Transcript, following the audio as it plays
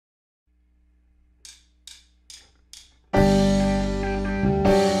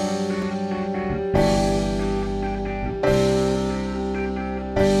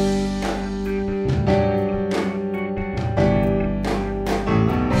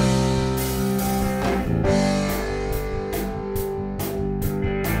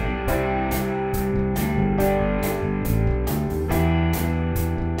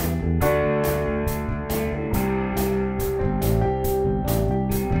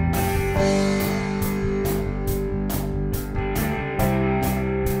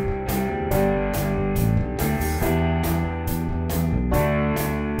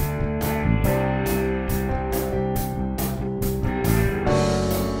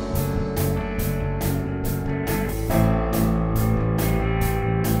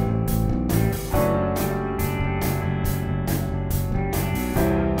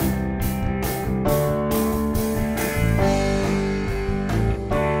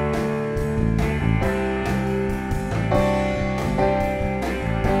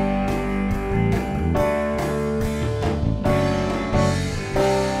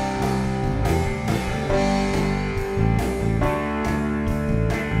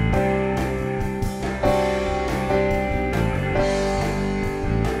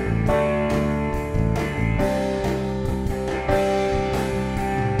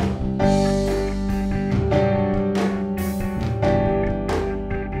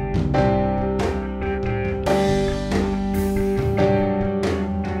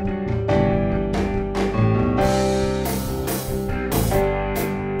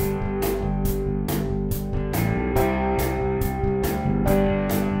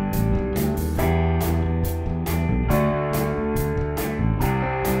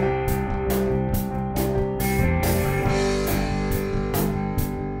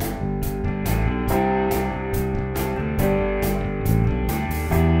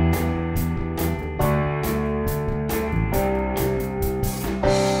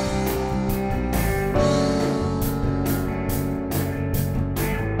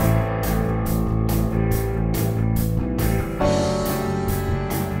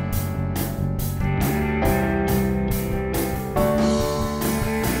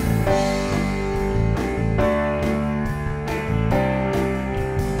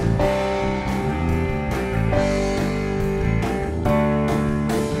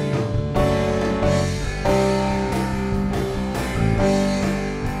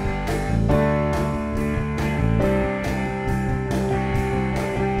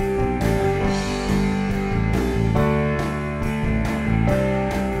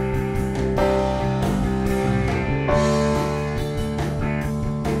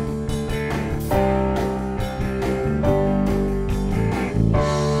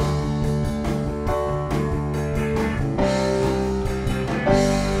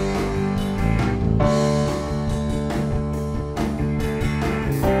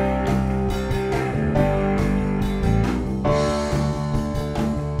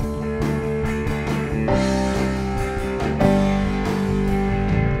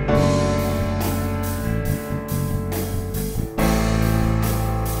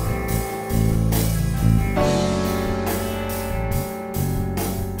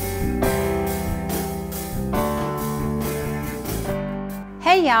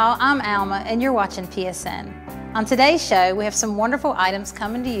Hey y'all, I'm Alma and you're watching PSN. On today's show, we have some wonderful items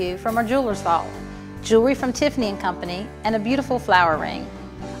coming to you from our jeweler's vault. Jewelry from Tiffany & Company and a beautiful flower ring.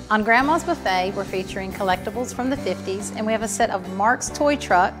 On Grandma's Buffet, we're featuring collectibles from the 50s and we have a set of Mark's toy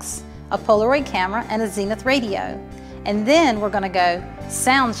trucks, a Polaroid camera, and a Zenith radio. And then we're gonna go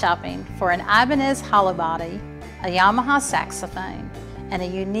sound shopping for an Ibanez hollow body, a Yamaha saxophone, and a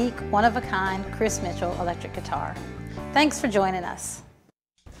unique one-of-a-kind Chris Mitchell electric guitar. Thanks for joining us.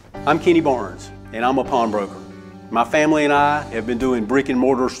 I'm Kenny Barnes, and I'm a pawnbroker. My family and I have been doing brick and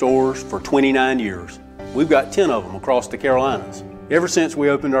mortar stores for 29 years. We've got 10 of them across the Carolinas. Ever since we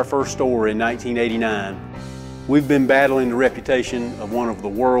opened our first store in 1989, we've been battling the reputation of one of the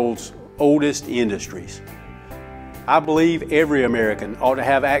world's oldest industries. I believe every American ought to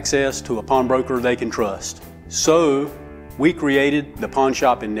have access to a pawnbroker they can trust. So, we created the Pawn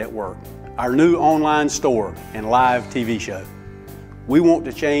Shopping Network, our new online store and live TV show. We want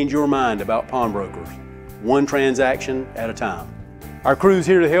to change your mind about pawnbrokers, one transaction at a time. Our crew's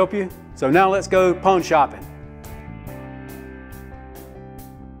here to help you, so now let's go pawn shopping.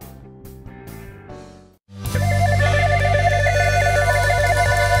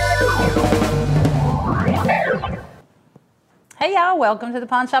 Hey y'all, welcome to the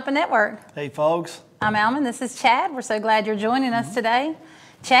Pawn Shopping Network. Hey folks. I'm Alma, this is Chad. We're so glad you're joining us today.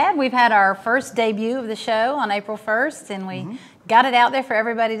 Chad, we've had our first debut of the show on April 1st and we got it out there for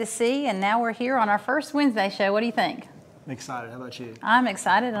everybody to see, and now we're here on our first Wednesday show. What do you think? I'm excited. How about you? I'm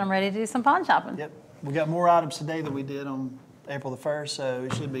excited and I'm ready to do some pawn shopping. Yep. We got more items today than we did on April the 1st, so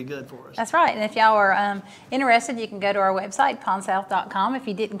it should be good for us. That's right. And if y'all are interested, you can go to our website, pawnsouth.com. If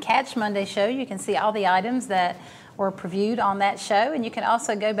you didn't catch Monday's show, you can see all the items that were previewed on that show, and you can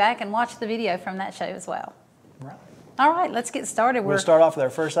also go back and watch the video from that show as well. Right. All right, let's get started. We'll start off with our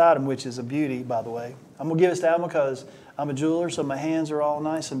first item, which is a beauty, by the way. I'm going to give this to Alma because I'm a jeweler, so my hands are all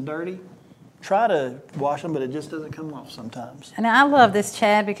nice and dirty. Try to wash them, but it just doesn't come off sometimes. And I love this,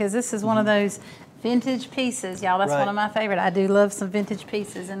 Chad, because this is one of those vintage pieces. Y'all, that's one of my favorite. I do love some vintage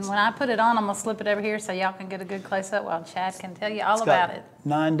pieces. And when I put it on, I'm going to slip it over here so y'all can get a good close-up while Chad can tell you all about it.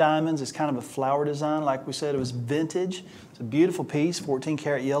 9 diamonds. It's kind of a flower design. Like we said, it was vintage. It's a beautiful piece, 14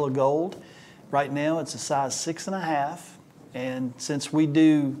 karat yellow gold. Right now, it's a size 6.5. And since we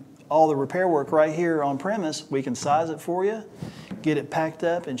do all the repair work right here on premise, we can size it for you, get it packed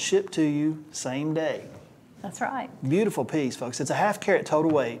up, and shipped to you same day. That's right. Beautiful piece, folks. It's a 1/2 carat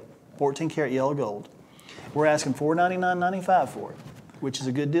total weight, 14 karat yellow gold. We're asking $499.95 for it, which is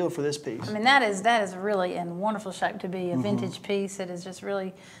a good deal for this piece. I mean, that is really in wonderful shape to be a vintage piece. It is just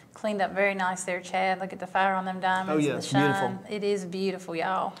really cleaned up very nice there, Chad. Look at the fire on them diamonds and the shine. Beautiful. It is beautiful,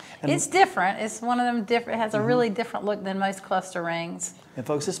 y'all. It's different. It's one of them different. It has a really different look than most cluster rings. And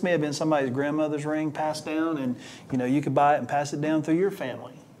folks, this may have been somebody's grandmother's ring passed down, and you could buy it and pass it down through your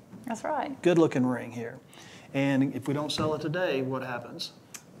family. That's right. Good looking ring here. And if we don't sell it today, what happens?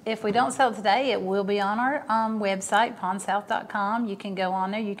 If we don't sell it today, it will be on our website, pawnsouth.com. You can go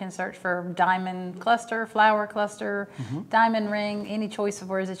on there. You can search for diamond cluster, flower cluster, diamond ring, any choice of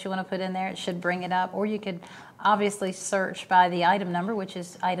words that you want to put in there. It should bring it up. Or you could obviously search by the item number, which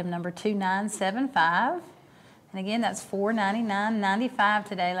is item number 2975. And again, that's $499.95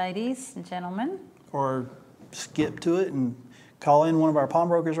 today, ladies and gentlemen. Or skip to it and call in one of our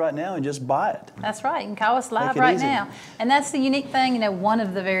pawnbrokers right now and just buy it. That's right. You can call us live right now. And that's the unique thing. One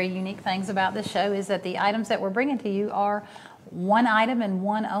of the very unique things about this show is that the items that we're bringing to you are one item and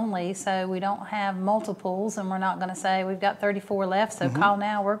one only. So we don't have multiples, and we're not going to say we've got 34 left, so call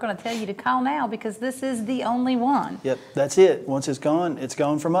now. We're going to tell you to call now because this is the only one. Yep, that's it. Once it's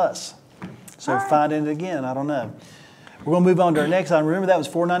gone from us. So finding it again, I don't know. We're going to move on to our next item. Remember, that was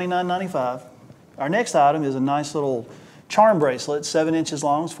 $499.95. Our next item is a nice little charm bracelet, 7 inches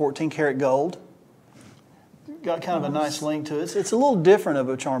long, it's 14 karat gold. Got kind of a nice link to it. It's a little different of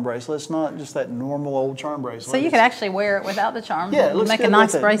a charm bracelet. It's not just that normal old charm bracelet. So you could actually wear it without the charm. Yeah, it looks make good a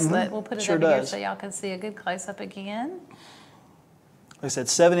nice with it. bracelet. We'll put it over here so y'all can see a good close-up again. Like I said,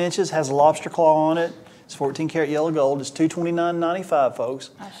 7 inches, has a lobster claw on it. It's 14 karat yellow gold. It's $229.95,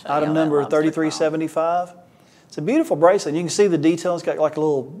 folks. Item number 3375. It's a beautiful bracelet. You can see the detail. It's got like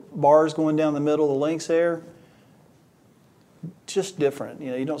little bars going down the middle of the links there. Just different.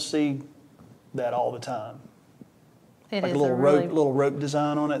 You don't see that all the time. It like is a little rope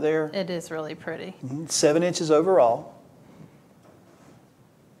design on it there. It is really pretty. 7 inches overall.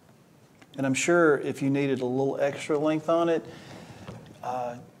 And I'm sure if you needed a little extra length on it,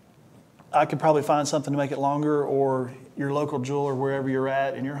 I could probably find something to make it longer, or your local jeweler, wherever you're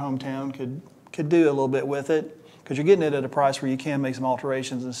at in your hometown, could do a little bit with it. Because you're getting it at a price where you can make some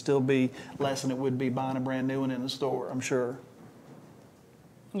alterations and still be less than it would be buying a brand new one in the store, I'm sure.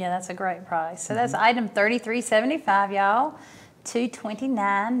 Yeah, that's a great price. So that's item $33.75, y'all.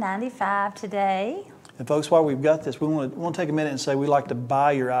 $229.95 today. And folks, while we've got this, we want to take a minute and say we like to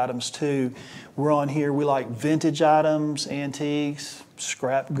buy your items too. We're on here, we like vintage items, antiques,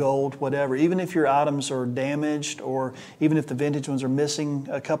 scrap gold, whatever. Even if your items are damaged or even if the vintage ones are missing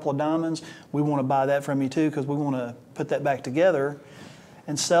a couple of diamonds, we want to buy that from you too because we want to put that back together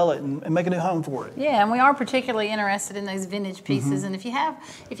and sell it and make a new home for it. Yeah, and we are particularly interested in those vintage pieces. And if you have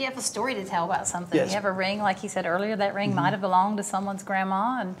a story to tell about something, Yes. you have a ring, like he said earlier, that ring might have belonged to someone's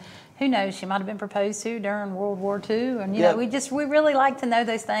grandma, and who knows, she might have been proposed to during World War II. And you know, we really like to know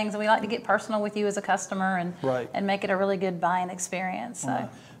those things, and we like to get personal with you as a customer and and make it a really good buying experience. So.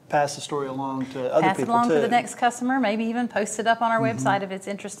 Pass the story along to other people Pass it along too. to the next customer, maybe even post it up on our website if it's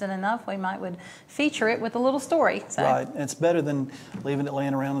interesting enough. We would feature it with a little story. So. Right, and it's better than leaving it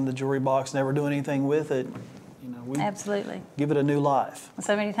laying around in the jewelry box, never doing anything with it. You know, we Absolutely. give it a new life.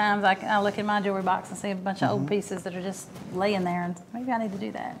 So many times I look in my jewelry box and see a bunch of old pieces that are just laying there, and maybe I need to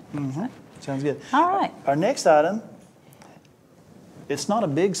do that. So. Sounds good. All right. Our next item, it's not a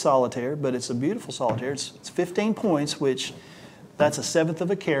big solitaire, but it's a beautiful solitaire. It's 15 points, which that's a seventh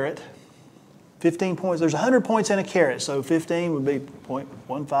of a carat. 15 points, there's 100 points in a carat, so 15 would be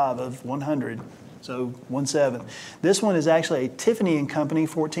 0.15 of 100, so 1/7. This one is actually a Tiffany & Company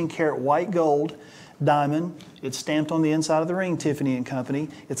 14 karat white gold diamond. It's stamped on the inside of the ring, Tiffany & Company.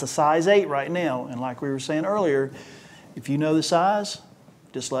 It's a size 8 right now, and like we were saying earlier, if you know the size,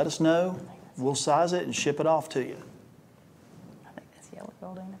 just let us know. We'll size it and ship it off to you. I think that's yellow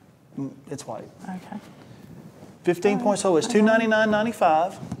gold, ain't it? It's white. Okay. 15 points, so it's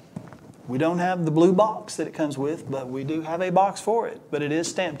 $299.95. We don't have the blue box that it comes with, but we do have a box for it. But it is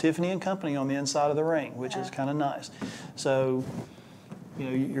stamped Tiffany & Company on the inside of the ring, which is kind of nice. So, you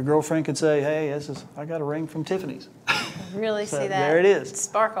know, your girlfriend could say, hey, I got a ring from Tiffany's. Really So see that there it is.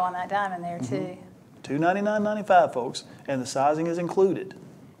 sparkle on that diamond there too. $299.95, folks, and the sizing is included.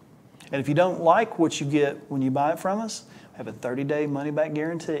 And if you don't like what you get when you buy it from us, we have a 30-day money-back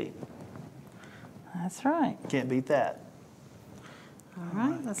guarantee. That's right. Can't beat that. All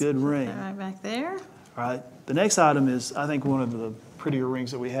right. Let's Good put ring. that right back there. All right. The next item is, I think, one of the prettier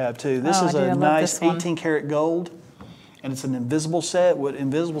rings that we have, too. This Oh, is I do. I a love nice this one. 18 karat gold, and it's an invisible set. What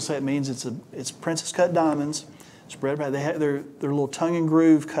invisible set means, it's princess cut diamonds spread by. They have their little tongue and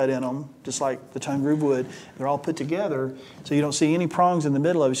groove cut in them, just like the tongue groove would. They're all put together, so you don't see any prongs in the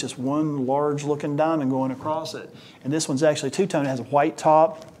middle of it. It's just one large looking diamond going across it. And this one's actually two-tone. It has a white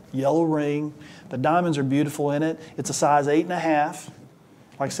top, yellow ring. The diamonds are beautiful in it. It's a size 8.5.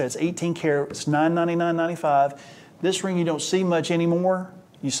 Like I said, it's 18 karat. It's $999.95. This ring you don't see much anymore.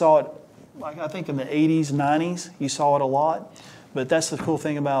 You saw it, like I think in the 80s, 90s, you saw it a lot. But that's the cool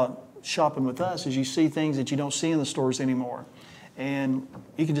thing about shopping with us is you see things that you don't see in the stores anymore. And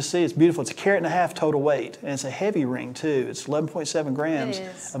you can just see it's beautiful. It's a 1.5 carat total weight, and it's a heavy ring too. It's 11.7 grams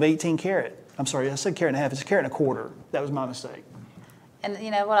of 18 karat. I'm sorry, I said 1.5 carat. It's a 1.25 carat. That was my mistake. And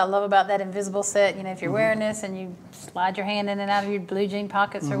you know what I love about that invisible set, you know, if you're wearing this and you slide your hand in and out of your blue jean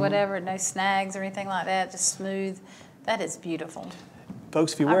pockets or whatever, no snags or anything like that, just smooth, that is beautiful.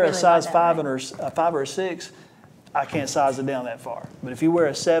 Folks, if you I wear a really size like that 5 ring. or a 5 or a 6, I can't size it down that far. But if you wear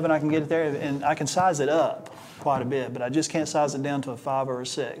a 7, I can get it there, and I can size it up quite a bit, but I just can't size it down to a 5 or a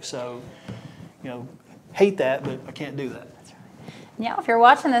 6. So, you know, hate that, but I can't do that. Yeah, if you're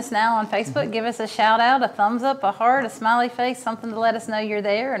watching this now on Facebook, give us a shout out, a thumbs up, a heart, a smiley face, something to let us know you're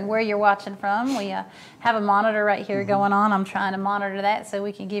there and where you're watching from. We have a monitor right here going on. I'm trying to monitor that so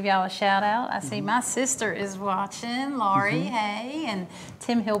we can give y'all a shout out. I see my sister is watching, Laurie, hey, and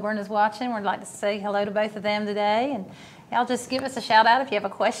Tim Hilburn is watching. We'd like to say hello to both of them today. And y'all just give us a shout out. If you have a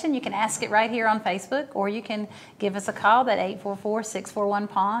question, you can ask it right here on Facebook, or you can give us a call at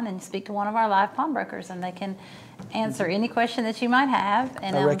 844-641-PAWN and speak to one of our live pawnbrokers, and they can answer any question that you might have.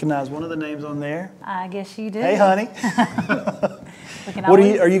 And I recognize one of the names on there. I guess you do. Hey, honey. We can What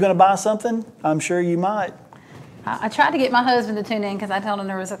always- are you going to buy something? I'm sure you might. I tried to get my husband to tune in because I told him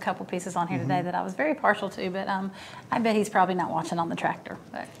there was a couple pieces on here today that I was very partial to, but I bet he's probably not watching on the tractor,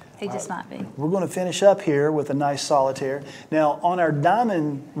 but he just might be. We're going to finish up here with a nice solitaire. Now, on our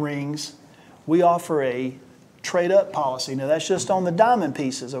diamond rings, we offer a trade-up policy. Now, that's just on the diamond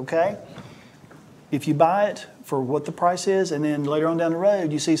pieces, okay? If you buy it for what the price is, and then later on down the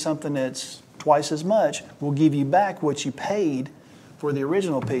road, you see something that's twice as much, we'll give you back what you paid for the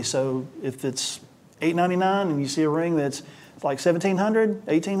original piece. So if it's $899 and you see a ring that's like $1,700,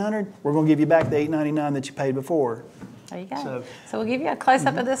 $1,800, we're going to give you back the $899 that you paid before. There you go. So we'll give you a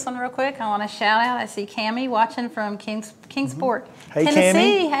close-up of this one real quick. I want to shout out, I see Cammie watching from Kingsport, Hey,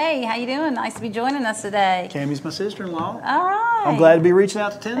 Tennessee. Cammie. Hey, how you doing? Nice to be joining us today. Cammie's my sister-in-law. All right. I'm glad to be reaching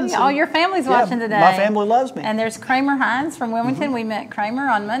out to Tennessee. Hey, all your family's watching today. My family loves me. And there's Kramer Hines from Wilmington. We met Kramer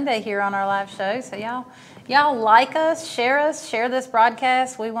on Monday here on our live show. So y'all like us, share this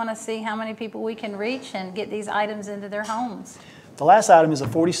broadcast. We want to see how many people we can reach and get these items into their homes. The last item is a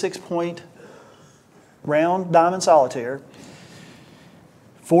 46-point round diamond solitaire.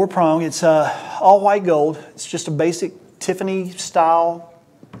 4-prong. It's all white gold. It's just a basic Tiffany style,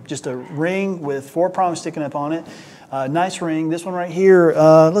 just a ring with 4 prongs sticking up on it. Nice ring. This one right here,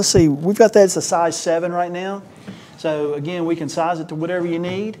 let's see, we've got that, it's a size 7 right now. So again, we can size it to whatever you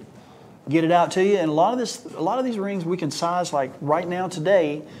need, get it out to you. And a lot of these rings we can size like right now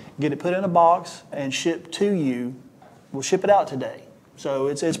today, get it put in a box and ship to you. We'll ship it out today. So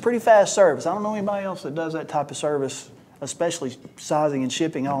it's pretty fast service. I don't know anybody else that does that type of service, especially sizing and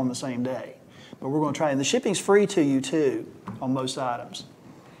shipping all on the same day. But we're going to try, and the shipping's free to you too on most items.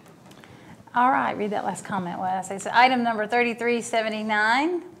 All right, read that last comment, Wes. It's item number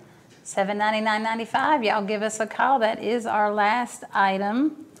 3379, $799.95. Y'all give us a call. That is our last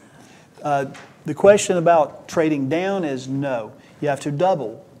item. The question about trading down is no. You have to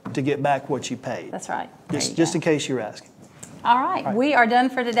double to get back what you paid. That's right. Just in case you're asking. All right, we are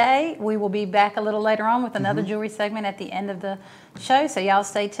done for today. We will be back a little later on with another jewelry segment at the end of the show. So y'all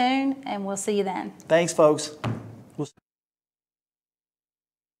stay tuned, and we'll see you then. Thanks, folks.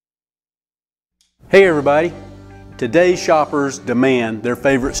 Hey everybody, today's shoppers demand their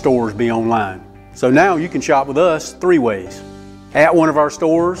favorite stores be online. So now you can shop with us 3 ways. At one of our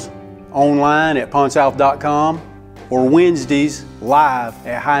stores, online at pawnsouth.com, or Wednesdays live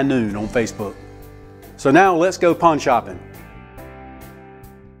at high noon on Facebook. So now let's go pawn shopping.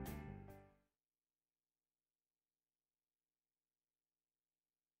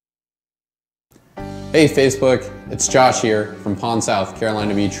 Hey Facebook, it's Josh here from Pawn South,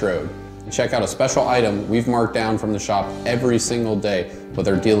 Carolina Beach Road. Check out a special item we've marked down from the shop every single day with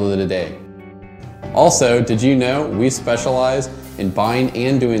our deal of the day. Also, did you know we specialize in buying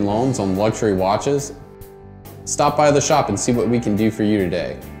and doing loans on luxury watches? Stop by the shop and see what we can do for you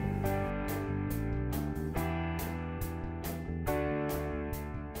today.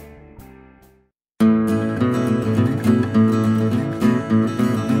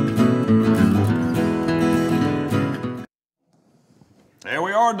 There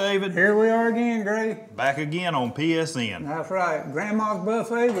we are, David. Here we are again, Gray. Back again on PSN. That's right. Grandma's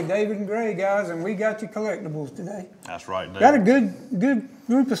Buffet with David and Gray, guys, and we got your collectibles today. That's right, David. Got a good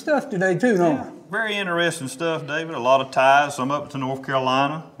group of stuff today, too, don't we? Very interesting stuff, David. A lot of ties, some up to North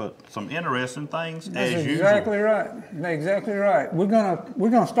Carolina, but some interesting things That's as exactly usual. right. Exactly right. We're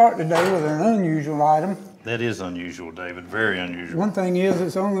gonna start today with an unusual item. That is unusual, David. Very unusual. One thing is,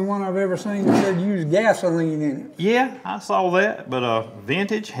 it's the only one I've ever seen that said use gasoline in it. Yeah, I saw that, but a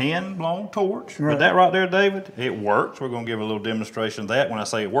vintage hand-blown torch. Right. But that right there, David, it works. We're going to give a little demonstration of that. When I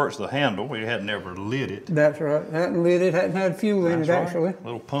say it works, the handle, we had never lit it. That's right. Hadn't lit it, hadn't had fuel in it, That's right. actually.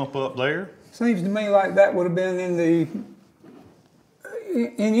 Little pump up there. Seems to me like that would have been in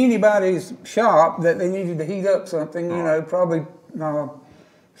anybody's shop that they needed to heat up something, you know, probably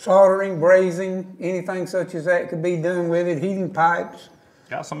soldering, brazing, anything such as that could be done with it, heating pipes.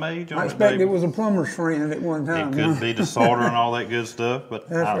 Got some age on I it, expect David. it was a plumber's friend at one time. It could be the solder and all that good stuff. But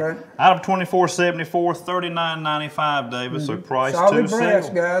That's right. Out of $24.74, $39.95, David. So price Solid to brass,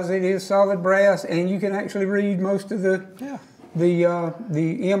 sell. guys. It is solid brass, and you can actually read most of the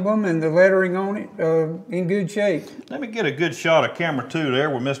emblem and the lettering on it in good shape. Let me get a good shot of camera 2 there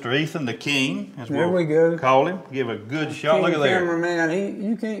with Mr. Ethan the King, as There we'll we go. call him. Give a good shot. Look at there. Cameraman,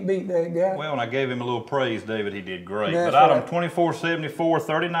 you can't beat that guy. Well, when I gave him a little praise, David, he did great. That's But out right. of $24.74,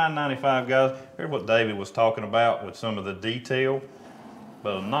 $39.95, guys. Here's what David was talking about with some of the detail.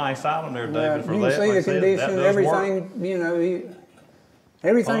 But a nice item there, David, for you that. can see Like I the said, condition, that does everything. work. You know,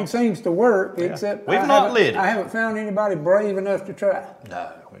 everything seems to work except We've not lit it. I haven't found anybody brave enough to try.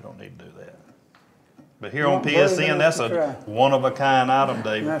 No, we don't need to do that. But here on Not brave PSN, enough that's to a try. one-of-a-kind item,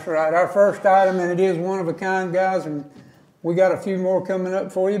 David. That's right. Our first item, and it is one of a kind, guys, and we got a few more coming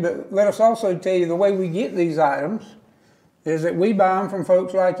up for you. But let us also tell you the way we get these items is that we buy them from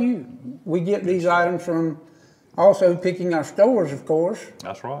folks like you. We get these items from also picking our stores, of course.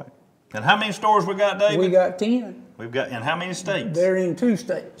 That's right. And how many stores we got, David? We got 10. We've got, in how many states? They're in 2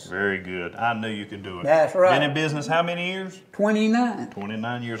 states. Very good. I knew you could do it. That's right. Been in business how many years? 29.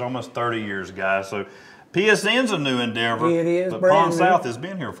 29 years, almost 30 years, guys. So PSN's a new endeavor. It is, but brand Pawn new. South has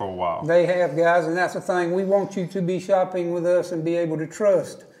been here for a while. They have, guys, and that's the thing. We want you to be shopping with us and be able to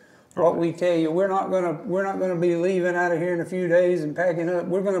trust what we tell you. We're not gonna be leaving out of here in a few days and packing up.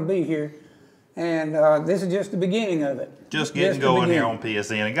 We're gonna be here, and this is just the beginning of it. Just getting going here on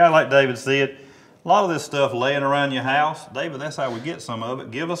PSN. A guy like David said, a lot of this stuff laying around your house, David, that's how we get some of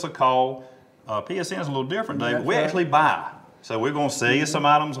it. Give us a call. PSN is a little different, David. That's we right. actually buy. So we're going to sell you some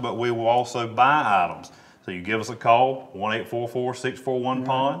items, but we will also buy items. So you give us a call,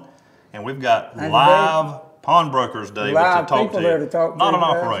 1-844-641-POND, and we've got live pawnbrokers, David, Live to talk people to. there to talk to. Not an you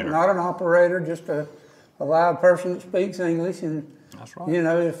guys. operator. Not an operator, just a live person that speaks English. And That's right. you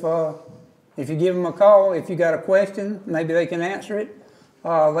know, if you give them a call, if you got a question, maybe they can answer it.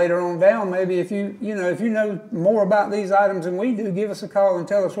 Later on down, maybe if you know more about these items than we do, give us a call and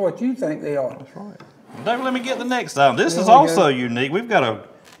tell us what you think they are. That's right. David, let me get the next item. This There is we also go. unique. We've got a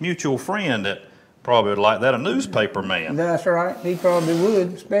mutual friend that probably would like that, a newspaper man. That's right. He probably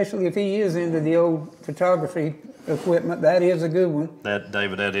would, especially if he is into the old photography equipment. That is a good one. That,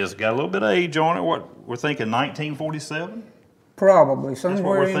 David, that is got a little bit of age on it. What we're thinking, 1947? Probably That's what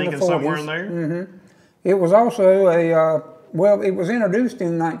somewhere we're in the thinking, 40s. somewhere in there? It was also it was introduced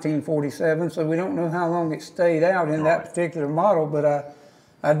in 1947, so we don't know how long it stayed out in that particular model, but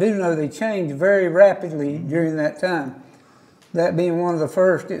I do know they changed very rapidly during that time. That being one of the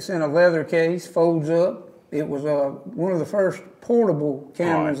first, it's in a leather case, folds up. It was one of the first portable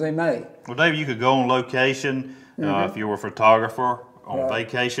cameras they made. Well, David, you could go on location if you were a photographer, on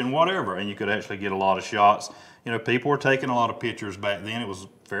vacation, whatever, and you could actually get a lot of shots. You know, people were taking a lot of pictures back then. It was a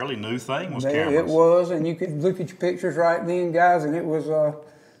fairly new thing, was cameras. It was, and you could look at your pictures right then, guys, and it was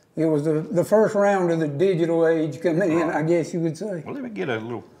the first round of the digital age coming in, I guess you would say. Well, let me get a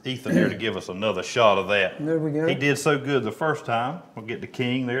little Ethan here to give us another shot of that. There we go. He did so good the first time. We'll get the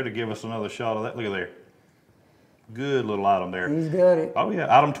king there to give us another shot of that. Look at there. Good little item there. He's got it. Oh yeah,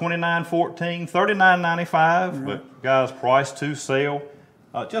 item 2914, $39.95, but guys, price to sale.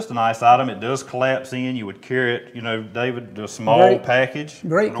 Just a nice item. It does collapse in. You would carry it, you know, David, a small package.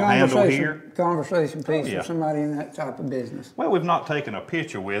 Great It'll handle conversation piece yeah. for somebody in that type of business. Well, we've not taken a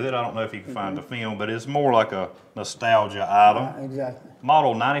picture with it. I don't know if you can find the film, but it's more like a nostalgia item. Exactly.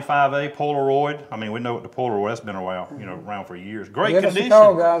 Model 95A Polaroid. I mean, we know what the Polaroid, that's been around, you know, around for years. Great Give condition. us a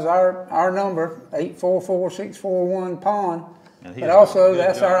call, guys. Our number, 844-641-POND. And he's But doing also, a good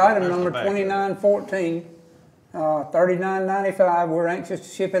that's job. our item There's the number, back of it. 2914, $39.95. We're anxious to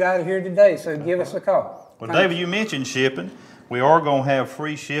ship it out of here today, so give us a call. Well, David, you mentioned shipping. We are going to have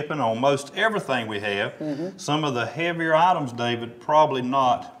free shipping on most everything we have. Some of the heavier items, David, probably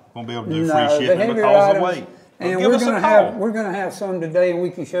not going to be able to do free shipping because of weight. But And give we're us a gonna call. we're gonna have some today, and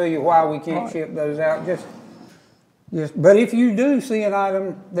we can show you why we can't ship those out. But if you do see an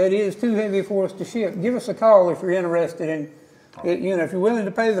item that is too heavy for us to ship, give us a call if you're interested in it. You know, if you're willing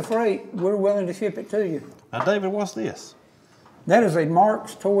to pay the freight, we're willing to ship it to you. Now, David, what's this? That is a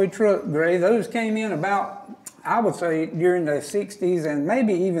Marks toy truck, Gray. Those came in about, I would say, during the 60s and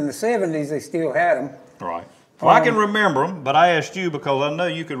maybe even the 70s. They still had them. Right. Well, I can remember them, but I asked you because I know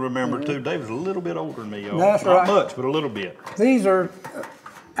you can remember too. David's a little bit older than me, y'all. That's Not right. much, but a little bit. These are,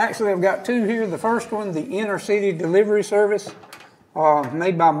 actually I've got two here. The first one, the Inner City Delivery Service,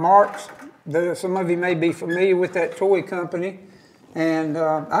 made by Marks. Some of you may be familiar with that toy company. And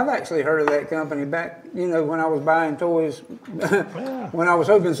I've actually heard of that company back, you know, when I was buying toys, when I was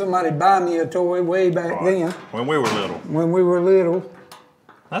hoping somebody'd buy me a toy way back then, When we were little. when we were little.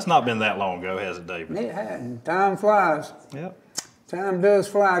 That's not been that long ago, has it, David? It hadn't. Time flies. Yep. Time does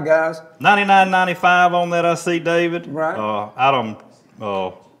fly, guys. $99.95 on that, I see, David. Right.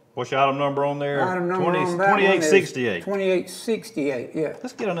 What's your item number on there? Item number on that one is 2868. 2868, yeah.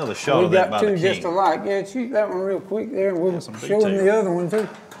 Let's get another shot We've of that got by two the just king. alike. Yeah, shoot that one real quick there, and we'll some show them detail. the other one too.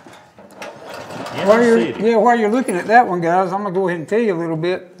 Inner City. While you're looking at that one, guys, I'm gonna go ahead and tell you a little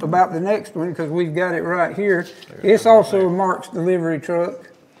bit about the next one because we've got it right here. It's also a Marks delivery truck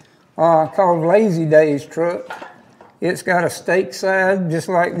called Lazy Days truck. It's got a stake side just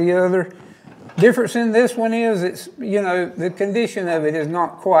like the other. Difference in this one is it's, you know, the condition of it is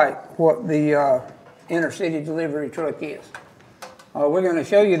not quite what the Inner City delivery truck is. We're going to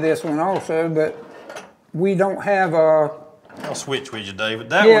show you this one also, but we don't have a. I'll switch with you, David.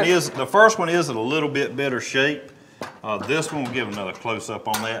 That Yeah. one is, the first one is in a little bit better shape. This one, we'll give another close-up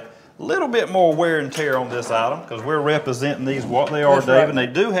on that. A little bit more wear and tear on this item because we're representing these what they are, That's David, right. and they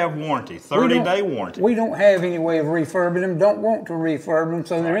do have warranty, 30-day warranty. We don't have any way of refurbing them. Don't want to refurb them,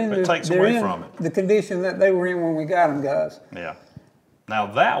 so they're in It takes away from it. the condition that they were in when we got them, guys. Yeah. Now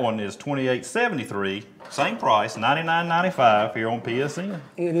that one is $28.73, same price, $99.95 here on PSN.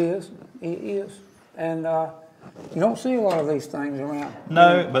 It is, and You don't see a lot of these things around.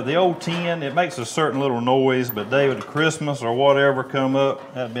 No, but the old tin, it makes a certain little noise, but David, Christmas or whatever come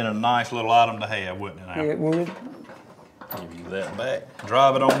up, that'd been a nice little item to have, wouldn't it now? It would. Give you that back.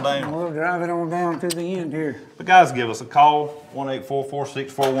 Drive it on down. We'll drive it on down to the end here. But guys, give us a call,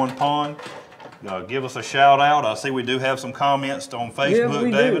 1-844-641-POND. Give us a shout out. I see we do have some comments on Facebook,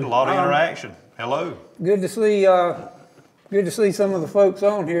 we David. do. A lot of interaction. Hello. Good to see. Good to see some of the folks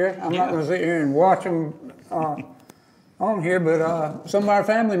on here. I'm not going to sit here and watch them on here, but some of our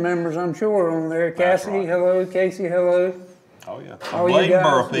family members, I'm sure, are on there. Cassidy, right. Hello. Casey, hello. Oh yeah. All you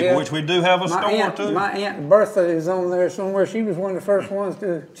Bladenboro guys, people, yeah. which we do have a store too. My Aunt Bertha is on there somewhere. She was one of the first ones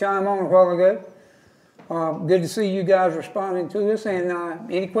to chime on a while ago. Good to see you guys responding to us. And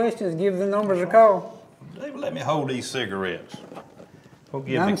any questions, give the numbers a call. David, let me hold these cigarettes. We'll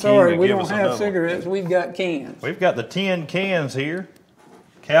give I'm the sorry, king to we give don't us have another. cigarettes. We've got cans. We've got the tin cans here.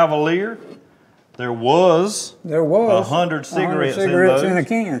 Cavalier. There was 100 cigarettes in those. in a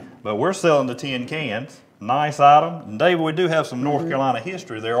can. But we're selling the tin cans. Nice item. And David, we do have some North Carolina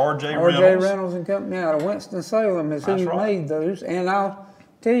history there. R.J. Reynolds. R.J. Reynolds and Company out of Winston-Salem is who That's right. made those. And I'll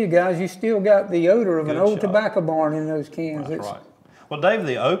tell you guys, you still got the odor of an Good old shot. tobacco barn in those cans. That's right. Well, David,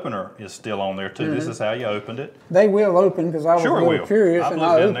 the opener is still on there too. This is how you opened it. They will open because I was Sure a it little will. curious I've and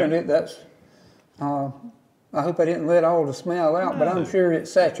looked I in opened there. it. That's. I hope I didn't let all the smell out, but I'm sure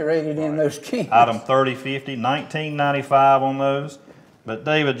it's saturated in those cans. Item 3050, 1995 on those. But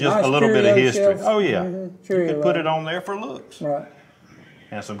David, just Nice a little bit of Cheerio history. shelf. Oh yeah, Mhm. you Cheerio could put line. it on there for looks. Right.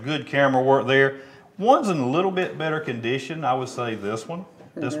 And some good camera work there. One's in a little bit better condition. I would say this one.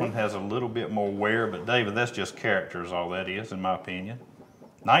 This one has a little bit more wear, but David, that's just character is all that is, in my opinion.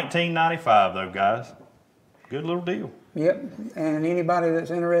 1995 though, guys. Good little deal. Yep. And anybody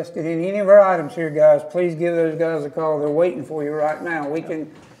that's interested in any of our items here, guys, please give those guys a call. They're waiting for you right now. We can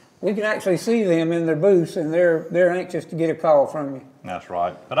actually see them in their booths, and they're anxious to get a call from you. That's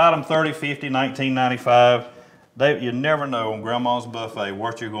right. But item 3050, 1995. David, you never know on Grandma's Buffet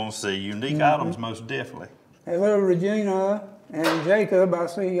what you're going to see. Unique items, most definitely. Hello, Regina and Jacob. I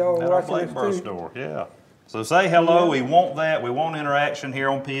see y'all At our watching Bladenboro us too. store, yeah. So say hello. We want that. We want interaction here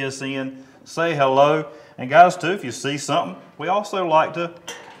on PSN. Say hello. And guys, too, if you see something, we also like to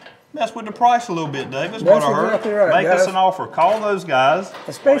mess with the price a little bit, David. That's what I heard. exactly right, Make us guys. an offer. Call those guys.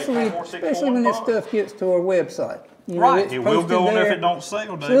 Especially when this 1-844-641-POND. stuff gets to our website. You know, Right. it's It will posted go on there if there. it don't sell, It's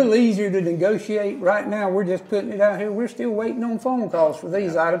a David. little easier to negotiate. Right now, we're just putting it out here. We're still waiting on phone calls for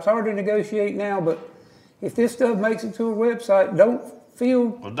these items. Hard to negotiate now, but if this stuff makes it to our website, don't feel.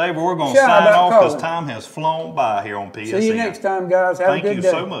 Well, David, we're going to Shy sign about off because calling. time has flown by here on PSN. See you next time, guys. Have Thank a good you day.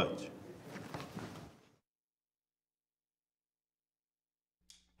 so much.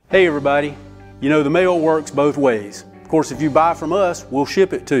 Hey everybody, you know the mail works both ways. Of course, if you buy from us, we'll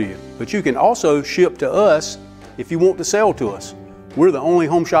ship it to you. But you can also ship to us if you want to sell to us. We're the only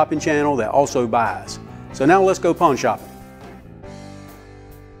home shopping channel that also buys. So now let's go pawn shopping.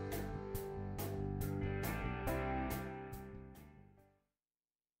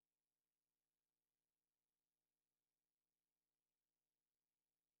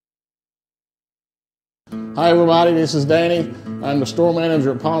 Hi everybody, this is Danny. I'm the store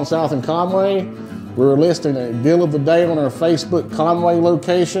manager at Pawn South in Conway. We're listing a deal of the day on our Facebook Conway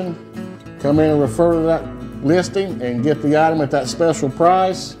location. Come in and refer to that listing and get the item at that special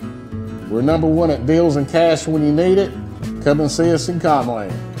price. We're #1 at deals and cash when you need it. Come and see us in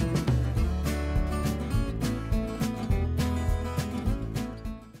Conway.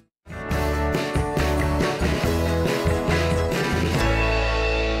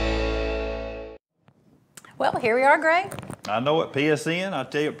 Well, here we are, Gray. I know at PSN, I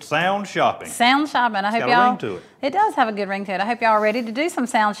tell you, sound shopping. Sound shopping. I hope got a y'all. ring to it. It does have a good ring to it. I hope y'all are ready to do some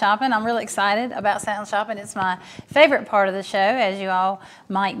sound shopping. I'm really excited about sound shopping. It's my favorite part of the show, as you all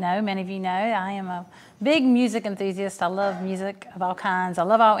might know. Many of you know I am a big music enthusiast. I love music of all kinds. I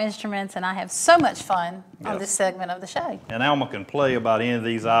love all instruments, and I have so much fun on this segment of the show. And Alma can play about any of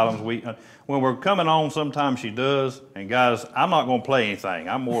these items. When we're coming on, sometimes she does. And guys, I'm not going to play anything.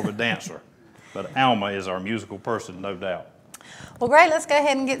 I'm more of a dancer. But Alma is our musical person, no doubt. Well, great. Let's go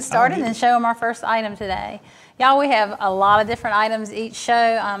ahead and get started and show them our first item today. Y'all, we have a lot of different items each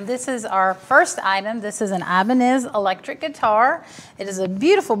show. This is our first item. This is an Ibanez electric guitar. It is a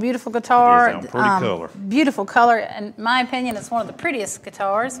beautiful, beautiful guitar. It is a pretty color. Beautiful color. In my opinion, it's one of the prettiest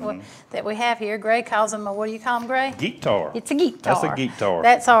guitars that we have here. Gray calls them, what do you call them, Gray? Guitar. It's a guitar. That's a guitar.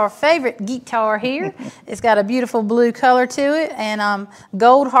 That's our favorite guitar here. It's got a beautiful blue color to it, and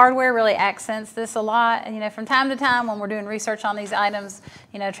gold hardware really accents this a lot. And, you know, from time to time when we're doing research on these items,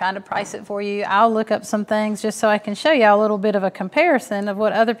 you know, trying to price it for you. I'll look up some things just so I can show you a little bit of a comparison of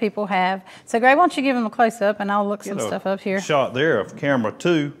what other people have. So Gray, why don't you give them a close-up and I'll look some stuff up here. Shot there of camera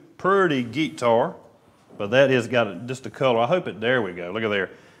 2, pretty guitar, but that is got just a color. I hope it, there we go, look at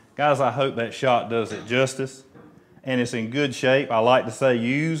there. Guys, I hope that shot does it justice, and it's in good shape. I like to say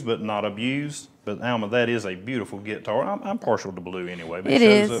used, but not abused. But Alma, that is a beautiful guitar. I'm partial to blue anyway, but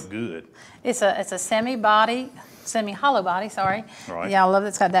it shows up good. It's a semi-hollow body, sorry. Right. Yeah, I love it.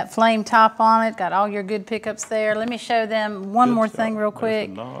 It's got that flame top on it, got all your good pickups there. Let me show them one more thing real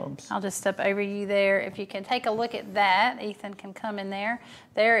quick. I'll just step over you there. If you can take a look at that, Ethan can come in there.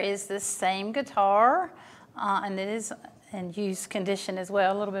 There is this same guitar, and it is in used condition as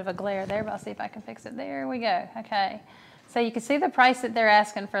well. A little bit of a glare there, but I'll see if I can fix it. There we go, okay. So you can see the price that they're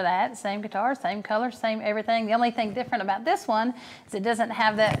asking for that. Same guitar, same color, same everything. The only thing different about this one is it doesn't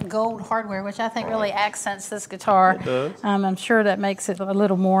have that gold hardware, which I think really accents this guitar. It does. I'm sure that makes it a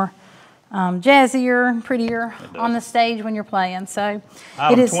little more jazzier, prettier on the stage when you're playing. So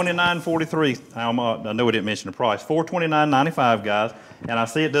Item $29.43. Alma, I know we didn't mention the price. $429.95, guys. And I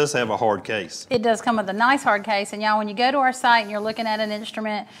see it does have a hard case. It does come with a nice hard case. And y'all, when you go to our site and you're looking at an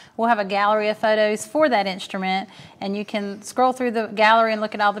instrument, we'll have a gallery of photos for that instrument. And you can scroll through the gallery and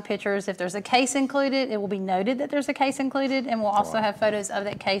look at all the pictures. If there's a case included, it will be noted that there's a case included. And we'll also have photos of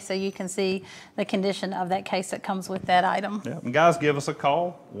that case so you can see the condition of that case that comes with that item. Yeah. And guys, give us a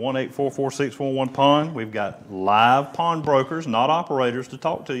call, 1-844-641-PAWN. We've got live pawn brokers, not operators, to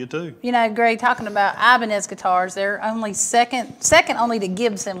talk to you too. You know, Greg, talking about Ibanez guitars, they're only second only to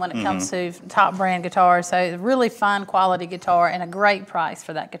Gibson when it comes to top brand guitars. So really fine quality guitar and a great price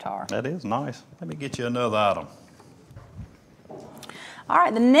for that guitar. That is nice. Let me get you another item. All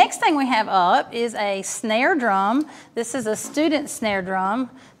right, the next thing we have up is a snare drum. This is a student snare drum.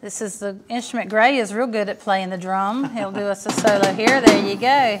 This is the instrument. Gray is real good at playing the drum. He'll do us a solo here. There you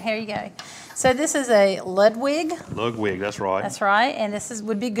go. Here you go. So this is a Ludwig. Ludwig, that's right. That's right, and this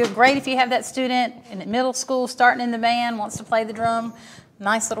would be great if you have that student in middle school starting in the band, wants to play the drum.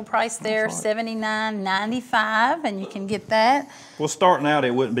 Nice little price there, $79.95, and you can get that. Well, starting out,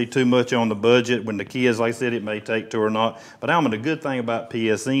 it wouldn't be too much on the budget. When the kids, like I said, it may take two or not. But Alma, the good thing about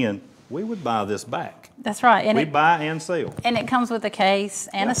PSN, we would buy this back. That's right. And we buy and sell. And it comes with a case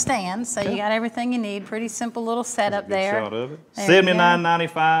and a stand, so you got everything you need. Pretty simple little setup there. Shot of it.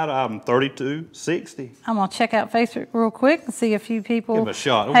 $79.95, $32.60. I'm gonna check out Facebook real quick and see a few people. Give him a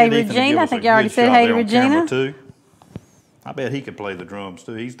shot. Hey Regina, I think you already said hey to Regina. Too. I bet he could play the drums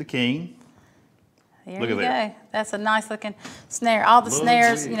too. He's the king. There you go. That's a nice looking snare. All the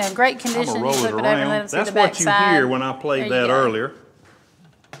snares, you know, great condition. I'm gonna roll it over around. and let them see That's the back what you side. hear when I played that earlier.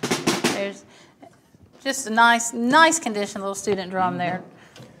 There's just a nice condition little student drum there.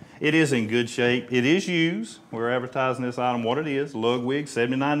 It is in good shape. It is used. We're advertising this item what it is. Ludwig,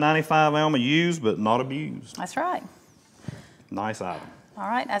 $79.95, Alma, used but not abused. That's right. Nice item. All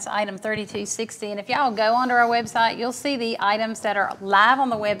right, that's item 3260. And if y'all go onto our website, you'll see the items that are live on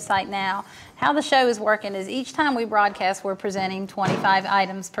the website now. How the show is working is each time we broadcast, we're presenting 25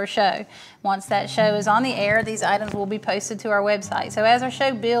 items per show. Once that show is on the air, these items will be posted to our website. So as our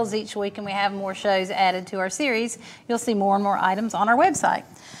show builds each week and we have more shows added to our series, you'll see more and more items on our website.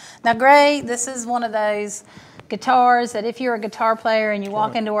 Now, Gray, this is one of those guitars that if you're a guitar player and you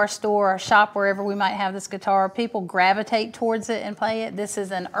walk into our store or shop wherever we might have this guitar, people gravitate towards it and play it. This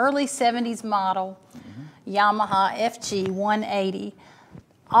is an early 70s model Yamaha FG 180.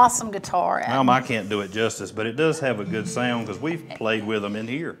 Awesome guitar. I can't do it justice, but it does have a good sound because we've played with them in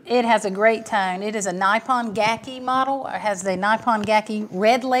here. It has a great tone. It is a Nippon Gakki model. It has the Nippon Gakki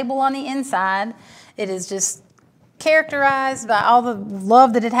red label on the inside. It is just characterized by all the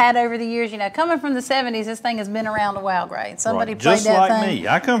love that it had over the years. You know, coming from the 70s, this thing has been around a while, Gray. Somebody played just that like thing. me.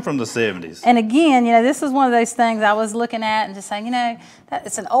 I come from the 70s. And again, you know, this is one of those things I was looking at and just saying, you know,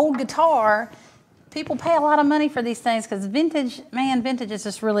 it's an old guitar. People pay a lot of money for these things because vintage, man, vintage is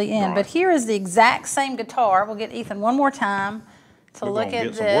just really in. Right. But here is the exact same guitar. We'll get Ethan one more time to look at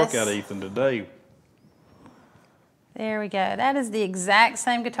this. We're going to get some work out of Ethan today. There we go. That is the exact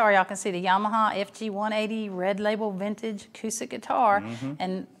same guitar. Y'all can see the Yamaha FG 180 red label vintage acoustic guitar.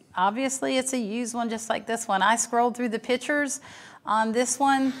 And obviously it's a used one just like this one. I scrolled through the pictures on this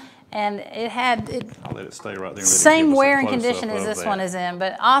one and it had I'll let it stay right there. Same wearing condition as this one is in,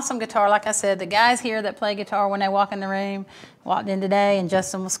 but awesome guitar. Like I said, the guys here that play guitar when they walk in the room, walked in today and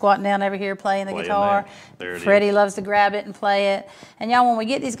Justin was squatting down over here playing the guitar. Freddie loves to grab it and play it. And y'all, when we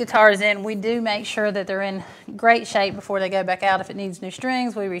get these guitars in, we do make sure that they're in great shape before they go back out. If it needs new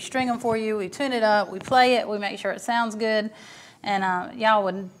strings, we restring them for you, we tune it up, we play it, we make sure it sounds good. And y'all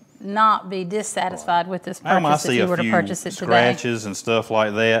would not be dissatisfied with this I purchase if see you a were to few purchase it today. scratches and stuff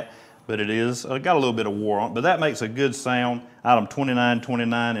like that, but it is got a little bit of war on it. But that makes a good sound. Item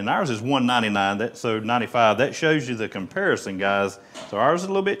 2929, and ours is $199. So 95. That shows you the comparison, guys. So ours is a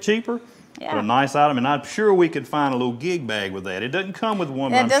little bit cheaper. Yeah. But a nice item, and I'm sure we could find a little gig bag with that. It doesn't come with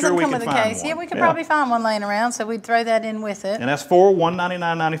one, Yeah, but I'm sure we come could with a find case. one. Yeah, we could probably find one laying around, so we'd throw that in with it. And that's for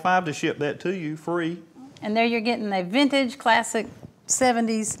 $199.95 to ship that to you free. And there you're getting a vintage, classic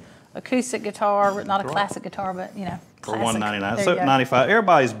 70s acoustic guitar, not a classic guitar, but you know, For classic. $199. There So you go. $95.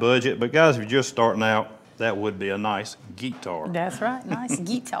 Everybody's budget, but guys, if you're just starting out, that would be a nice guitar. That's right, nice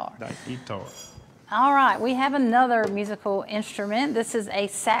guitar. Nice guitar. All right, we have another musical instrument. This is a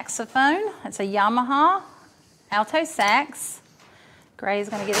saxophone. It's a Yamaha alto sax. Gray's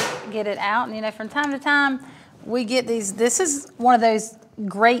going to get it out. And, you know, from time to time, we get these. This is one of those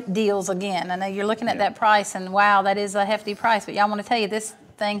great deals again. I know you're looking at that price, and wow, that is a hefty price. But y'all want to tell you, this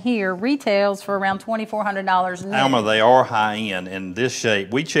thing here retails for around $2,400 new. Alma, they are high end in this shape.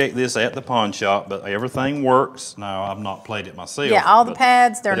 We checked this at the pawn shop, but everything works. Now, I've not played it myself. Yeah, all the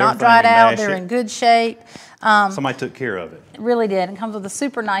pads, they're not dried out. They're in good shape. Somebody took care of it. It really did. It comes with a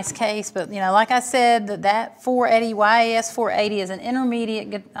super nice case, but you know, like I said, that 480 YAS 480 is an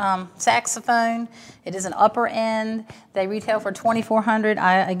intermediate saxophone. It is an upper end. They retail for $2,400.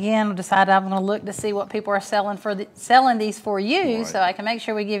 I again decided I'm going to look to see what people are selling these for you, Right. so I can make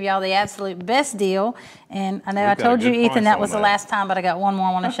sure we give y'all the absolute best deal. And I know We've I got a told you, good Ethan, price that on was the that. last time, but I got one more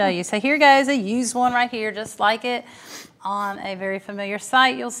I want to show you. So here goes a used one right here, just like it, on a very familiar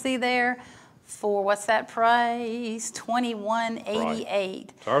site. You'll see there. For what's that price? $21.88.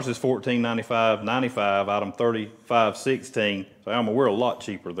 So ours is $14.95.95, item 3516. So Alma, we're a lot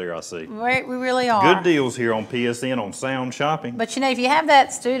cheaper there, I see. We really are. Good deals here on PSN on Sound Shopping. But you know, if you have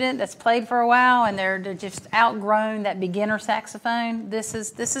that student that's played for a while and they're just outgrown that beginner saxophone, this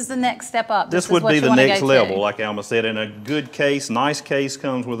is the next step up. This is would what be you the wanna next go level, to. like Alma said, in a good case. Nice case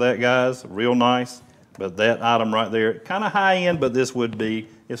comes with that, guys. Real nice. But that item right there, kind of high end, but this would be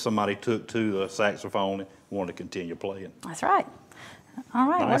if somebody took to the saxophone and wanted to continue playing. That's right. All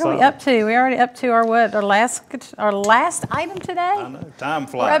right, Nice what are we item. up to? We're already up to our last item today. I know, time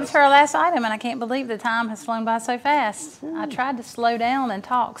We're up flies. to our last item, and I can't believe the time has flown by so fast. I tried to slow down and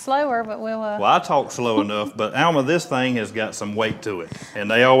talk slower, but we'll. Well, I talk slow enough, but Alma, this thing has got some weight to it. And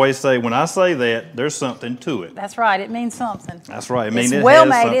they always say, when I say that, there's something to it. That's right. It means something. That's right. I mean, It's it well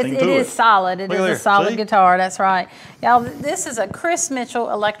has made. something It to is solid. It Look is there. a solid See? guitar. That's right. Y'all, this is a Chris Mitchell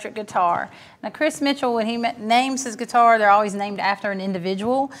electric guitar. Now, Chris Mitchell, when he names his guitar, they're always named after an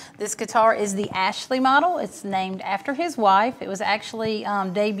individual. This guitar is the Ashley model. It's named after his wife. It was actually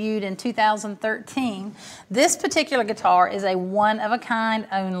debuted in 2013. This particular guitar is a one-of-a-kind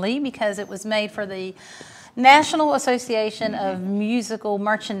only because it was made for the National Association of Musical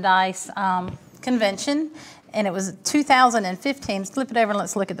Merchandise convention. And it was 2015. Flip it over and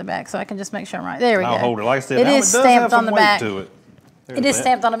let's look at the back so I can just make sure I'm right. There we go. I'll hold it. Like I said, it Alma, is does stamped have on some the weight back. to it. It There's is that.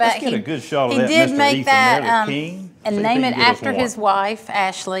 stamped on the back. Let's get a good shot of he that did Mr. make Ethan that there, the king. and See if name he it can get us after one. his wife,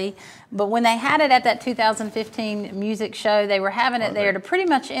 Ashley. But when they had it at that 2015 music show, they were having it there to pretty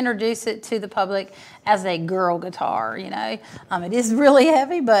much introduce it to the public as a girl guitar. You know, it is really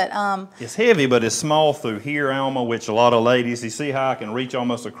heavy, but It's heavy, but it's small through here, Alma, which a lot of ladies, you see how I can reach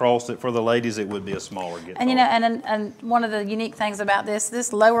almost across it. For the ladies, it would be a smaller guitar. and you know, and one of the unique things about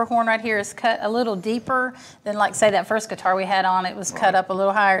this lower horn right here is cut a little deeper than, like, say, that first guitar we had on. It was cut up a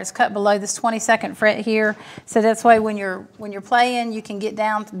little higher. It's cut below this 22nd fret here, so that's why when you're playing, you can get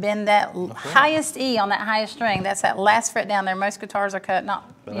down to bend that highest E on that highest string. That's that last fret down there. Most guitars are cut up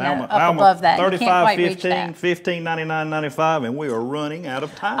above that. You can't quite reach that. $35.15, $15.99.95, and we are running out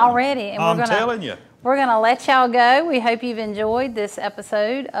of time. Already, and I'm telling you. We're gonna let y'all go. We hope you've enjoyed this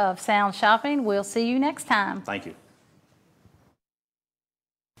episode of Sound Shopping. We'll see you next time. Thank you.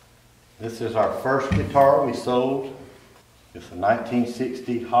 This is our first guitar we sold. It's a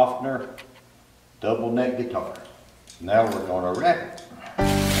 1960 Hofner double neck guitar. Now we're going to wrap it.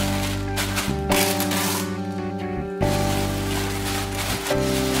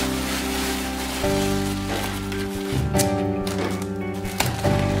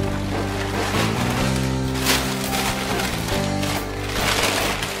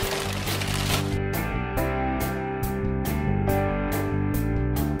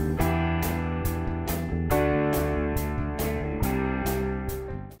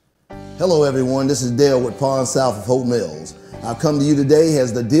 Hello everyone, this is Dale with Pond South of Hope Mills. I've come to you today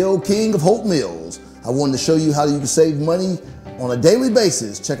as the Dale King of Hope Mills. I wanted to show you how you can save money on a daily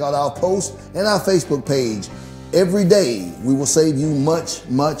basis. Check out our posts and our Facebook page. Every day we will save you much,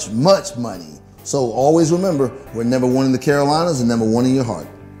 much, much money. So always remember, we're number one in the Carolinas and number one in your heart.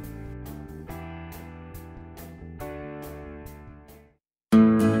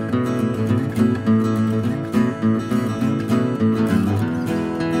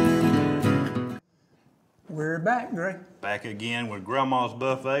 Back again with Grandma's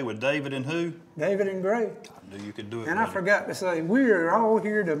Buffet with David and who? David and Gray. I knew you could do it. And I buddy. forgot to say, we're all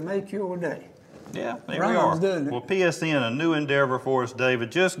here to make your day. Yeah, there we Ron's are. doing it. Well, PSN, a new endeavor for us, David,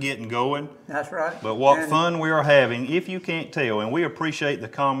 just getting going. That's right. But what And fun we are having, if you can't tell. And we appreciate the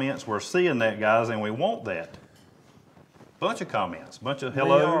comments. We're seeing that, guys, and we want that. Bunch of comments, bunch of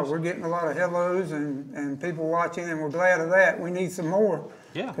hellos. We are. We're getting a lot of hellos and people watching, and we're glad of that. We need some more.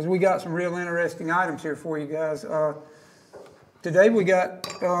 Yeah. Because we got some real interesting items here for you guys. Today we got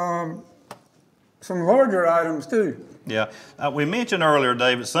some larger items too. Yeah, we mentioned earlier,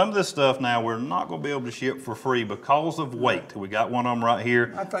 David, some of this stuff now we're not going to be able to ship for free because of weight. We got one of them right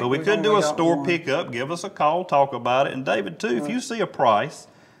here, I think but we we've could do only a got store one. pickup. Give us a call, talk about it. And David, too, if you see a price,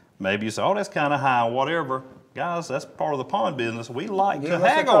 maybe you say, oh, that's kind of high, whatever. Guys, that's part of the pond business. We like Give to us a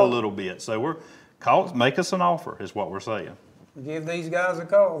haggle call. a little bit. So make us an offer is what we're saying. Give these guys a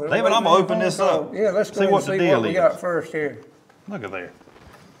call. They're David, waiting I'm on gonna open the this phone up. call. Yeah, let's go See ahead what and the see deal what we is. got first here. Look at there.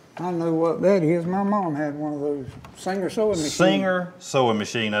 I know what that is. My mom had one of those Singer sewing machines. Singer sewing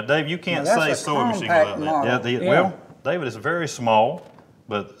machine. Now, Dave, you can't Now, that's say a sewing machine compact without that. model. Yeah. Well, David, it's very small,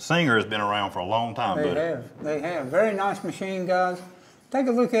 but Singer has been around for a long time, They buddy. have. They have. Very nice machine, guys. Take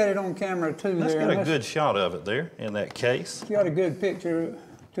a look at it on camera too. Let's there. get a good shot of it there in that case. Got a good picture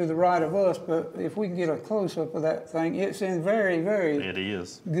to the right of us, but if we can get a close-up of that thing, it's in very, very It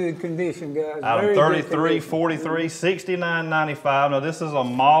is. good condition, guys. Item Very good 33, condition. 43, 69.95. Now this is a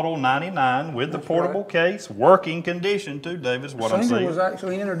model 99 with the That's portable case, working condition too, David, is what I'm Singer saying. was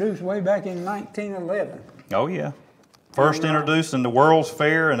actually introduced way back in 1911. Oh yeah. First introduced in the World's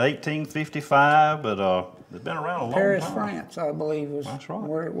Fair in 1855, but it's been around a long Paris, time. France, I believe, was That's right.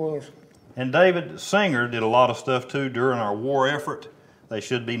 where it was. And David Singer did a lot of stuff too during our war effort. They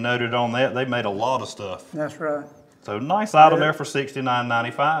should be noted on that. They made a lot of stuff. That's right. So nice item there for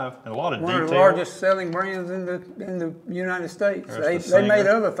 $69.95 and a lot of One detail. of the largest selling brands in the United States. There's They the made Singer.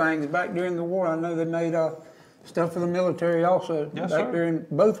 other things back during the war. I know they made stuff for the military also. Yes, back sir. during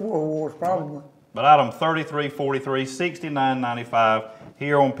both World Wars, probably. But item 3343, $69.95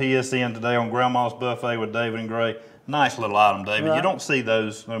 here on PSN today on Grandma's Buffet with David and Gray. Nice little item, David. You Right. don't see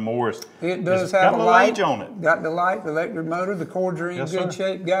those no more. It does It's have got a a little light age on it. Got the light, the electric motor. The cords are in Yes, good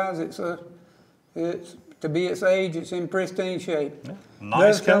sir. shape, guys. It's to be its age. It's in pristine shape. Yeah. It Nice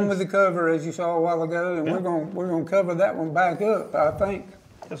does come case. with the cover, as you saw a while ago, and Yeah. we're gonna cover that one back up, I think.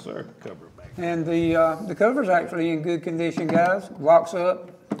 Yes, sir. Cover it back. And the cover's actually in good condition, guys. Locks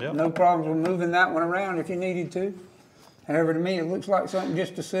up. Yep. No problems with moving that one around if you needed to. However, to me, it looks like something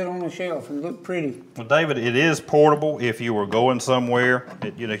just to sit on a shelf and look pretty. Well, David, it is portable if you were going somewhere.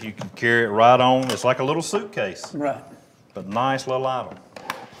 You can carry it right on. It's like a little suitcase, Right. but nice little item.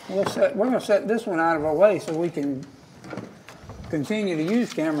 We're going to set this one out of our way so we can continue to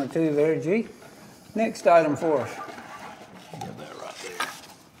use camera 2 there, G. Next item for us.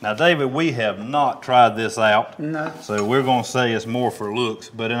 Now, David, we have not tried this out. No. So we're going to say it's more for looks,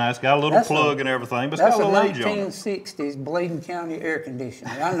 but it's got a little That's plug and everything, but it's That's got a a little age on it. 1960s Bladen County air conditioner.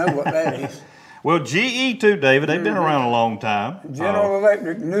 I know what that is. Well, GE too, David, they've been around a long time. General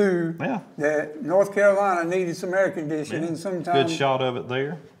Electric knew Yeah. that North Carolina needed some air conditioning Good sometimes. shot of it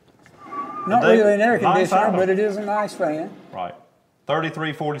there. Not David, really an air nice conditioner, item. but it is a nice fan. Right.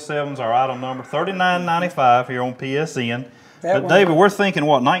 3347 is our item number. $39.95 here on PSN. That But one- David, we're thinking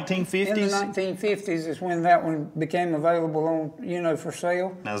what, In the 1950s? 1950s is when that one became available on, for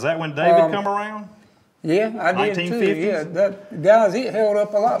sale. Now, is that when David come around? Yeah, I did too. 1950s? Yeah, guys, it held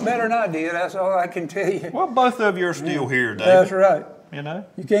up a lot better than I did. That's all I can tell you. Well, both of you are still here, David. That's right. You know,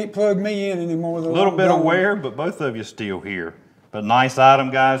 You can't plug me in anymore. a little bit of wear, but both of you still here. But nice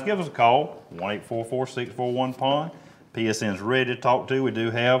item, guys. Give us a call, 1-844-641-POND. PSN's ready to talk to. We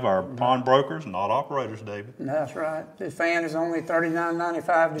do have our pond brokers, not operators, David. That's right. This fan is only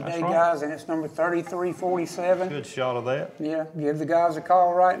 $39.95 today, That's right. guys, and it's number 3347. Good shot of that. Yeah, give the guys a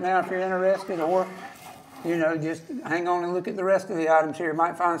call right now if you're interested, or, just hang on and look at the rest of the items here.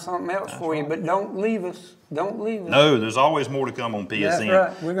 Might find something else for you, but don't leave us. Don't leave us. No, there's always more to come on PSN.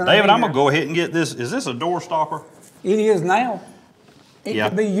 That's right. We're gonna David, be I'm going to here. go ahead and get this. Is this a door stopper? It is now. It Yeah.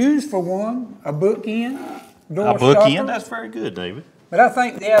 could be used for one, a bookend, door A bookend? stopper. That's very good, David. But I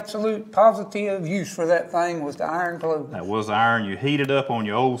think the absolute positive use for that thing was to iron clothes. That was iron. You heat it up on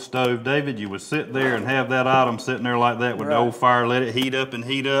your old stove, David. You would sit there and have that item sitting there like that with the Right. old fire, let it heat up and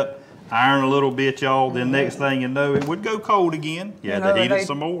heat up, iron a little bit, y'all. Then next thing you know, it would go cold again. You had to heat it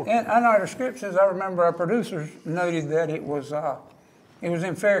some more. And on our descriptions, I remember our producers noted that it was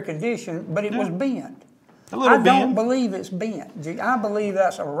in fair condition, but it was bent. A little I bent. don't believe it's bent. I believe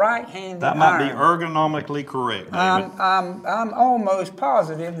that's a right-handed That might be iron. ergonomically correct, David. I'm almost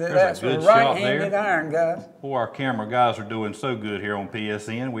positive that There's that's a a good shot right-handed there. iron, guys. Boy, our camera guys are doing so good here on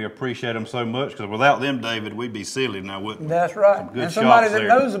PSN. We appreciate them so much, because without them, David, we'd be silly now, wouldn't we? That's right. Some good And somebody shots that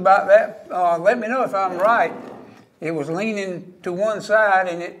there. knows about that, let me know if I'm right. It was leaning to one side,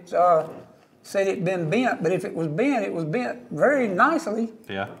 and it said it'd been bent, but if it was bent very nicely.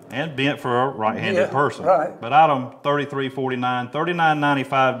 Yeah, and bent for a right-handed Yeah, person. right. But item 3349,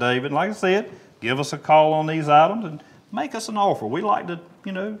 $39.95, David. Like I said, give us a call on these items and make us an offer. We like to,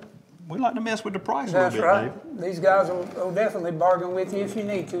 we like to mess with the price That's a little bit, right. David. These guys will definitely bargain with you if you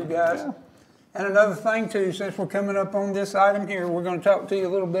need to, guys. Yeah. And another thing too, since we're coming up on this item here, we're going to talk to you a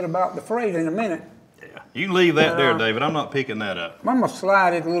little bit about the freight in a minute. Yeah, you can leave that there, David. I'm not picking that up. I'm going to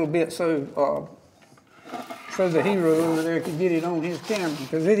slide it a little bit so the hero over there can get it on his camera,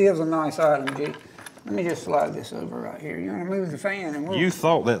 because it is a nice item, G. Let me just slide this over right here. You want to move the fan and we'll... You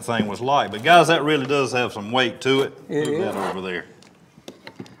thought that thing was light, but guys, that really does have some weight to it. It Move is. that over there.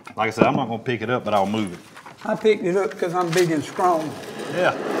 Like I said, I'm not going to pick it up, but I'll move it. I picked it up because I'm big and strong.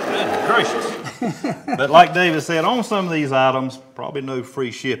 Yeah, goodness gracious. But like David said, on some of these items, probably no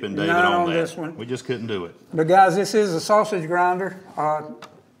free shipping, David, Not on on that. this one. We just couldn't do it. But guys, this is a sausage grinder.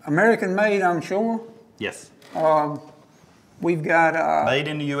 American made, I'm sure. Yes. We've got... Made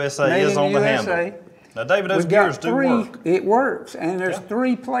in the USA Made is in on the USA. handle. Now, David, those We've got gears do three. work. It works, and there's Yeah.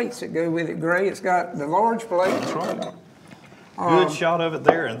 3 plates that go with it, Gray. It's got the large plate. That's right. Good shot of it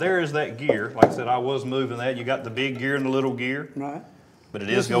there, and there is that gear. Like I said, I was moving that. You got the big gear and the little gear, Right. but it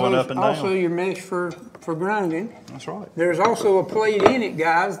is going up and down. Also your mesh for grinding. That's right. There's also a plate in it,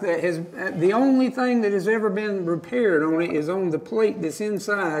 guys, that has, the only thing that has ever been repaired on it is on the plate that's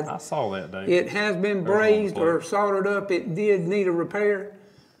inside. I saw that, David. It has been There's one brazed plate. or soldered up. It did need a repair,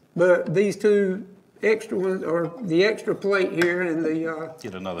 but these 2 extra ones, or the extra plate here and the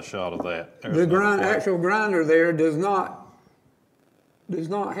Get another shot of that. There's the another plate. actual grinder there does not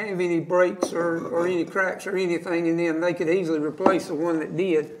have any breaks or any cracks or anything in them. They could easily replace the one that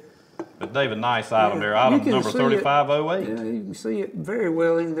did. But David, nice item there. You Item can number see it. 3508. Yeah, you can see it very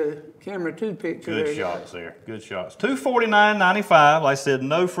well in the camera 2 picture Good there. shots there. Good shots. $249.95. Like I said,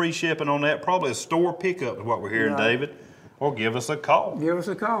 no free shipping on that. Probably a store pickup is what we're hearing, Right. David. Or give us a call. Give us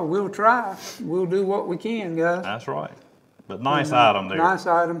a call. We'll try. We'll do what we can, guys. That's right. But nice item there. Nice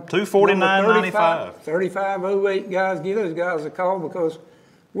item. $249.95. 3508, guys. Give those guys a call, because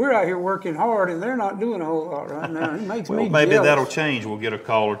we're out here working hard and they're not doing a whole lot right now. It makes Well, me maybe jealous. that'll change. We'll get a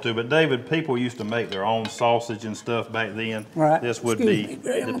call or two. But David, people used to make their own sausage and stuff back then. Right. This would Excuse be me,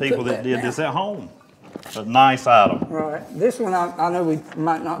 Graham, the I'll people put that that did down. this at home. A nice item. Right. This one, I know we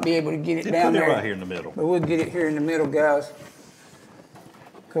might not be able to get it Just down put it there. right here in the middle. But we'll get it here in the middle, guys.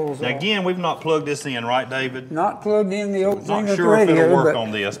 'Cause, Now again, we've not plugged this in, right, David? not plugged in the old Not Zenith sure if radio, it'll work but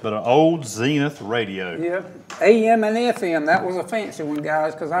on this, but an old Zenith radio. yeah, AM and FM. That was a fancy one,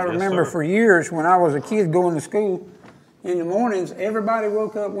 guys. Because I Yes, remember sir. for years when I was a kid going to school, in the mornings, everybody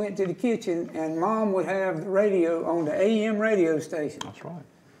woke up, went to the kitchen, and Mom would have the radio on the AM radio station, That's right.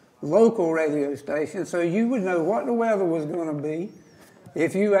 local radio station, so you would know what the weather was going to be.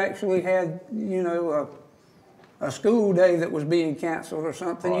 If you actually had, a school day that was being canceled or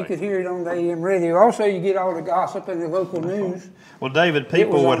something, you Right. could hear it on the AM radio. Also, you get all the gossip and the local news. Well, David, was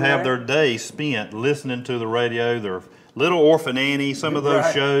people would on have there. their day spent listening to the radio, their Little Orphan Annie, some of those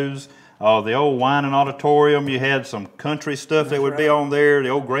Right. shows, the old Wine and Auditorium. You had some country stuff that would be on there, the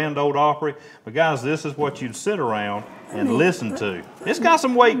old Grand Ole Opry. But guys, this is what you'd sit around and listen to. It's got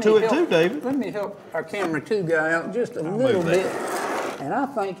some weight to it too, David. Let me help our camera 2 guy out just a I'll little move that. bit. And I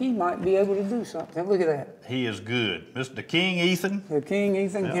think he might be able to do something. Look at that. He is good. Mr. King Ethan. The King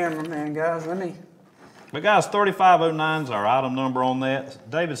Ethan Yeah. cameraman, guys. Let me. But guys, 3509 is our item number on that.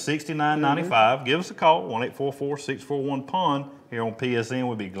 David, $69.95. Give us a call, 1-844-641-PON here on PSN.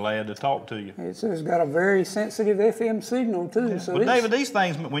 We'd be glad to talk to you. It's got a very sensitive FM signal too. So But it's, David, these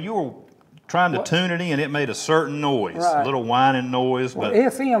things, when you were trying to tune it in, it made a certain noise, Right. a little whining noise. well, But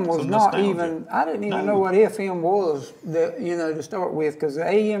FM was some not nostalgia. even. I didn't even No. know what FM was. To start with, because the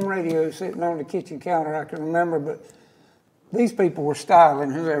AM radio sitting on the kitchen counter, I can remember. But these people were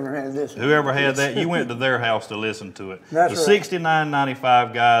styling. Whoever had this. Whoever had that, you went to their house to listen to it. That's the right.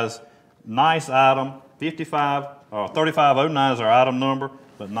 $69.95, guys. Nice item. 3509 is our item number,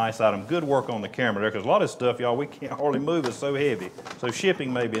 but nice item. Good work on the camera there, because a lot of stuff, y'all, we can't hardly move. It's so heavy. So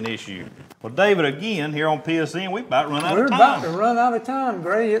shipping may be an issue. Well, David, again, here on PSN, we about run out We're of about to time. run out of time,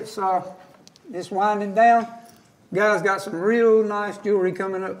 Gray. It's winding down. Guys, got some real nice jewelry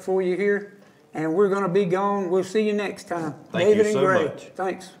coming up for you here, and we're going to be gone. We'll see you next time. Thank you David and so Gray. much.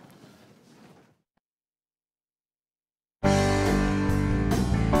 Thanks.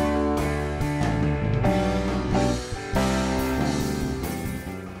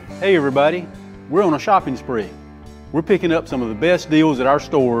 Hey everybody, we're on a shopping spree. We're picking up some of the best deals at our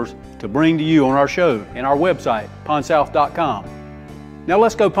stores to bring to you on our show and our website, ponsouth.com. Now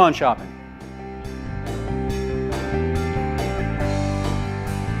let's go pawn shopping.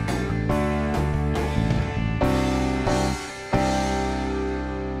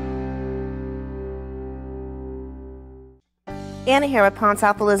 Anna here with Pawn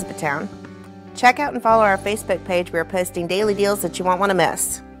South Elizabethtown. Check out and follow our Facebook page. We are posting daily deals that you won't want to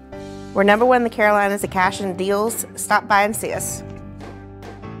miss. We're #1 in the Carolinas at cash and deals. Stop by and see us.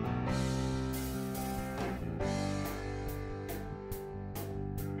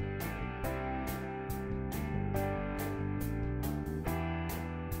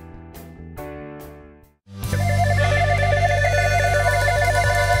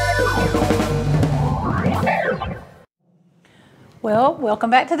 Well, welcome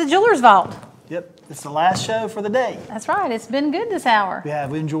back to the Jewelers Vault. Yep, it's the last show for the day. That's right. It's been good this hour. Yeah,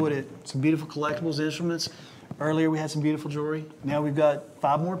 we enjoyed it. Some beautiful collectibles, instruments. Earlier we had some beautiful jewelry. Now we've got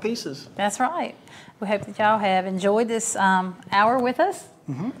 5 more pieces. That's right. We hope that y'all have enjoyed this hour with us.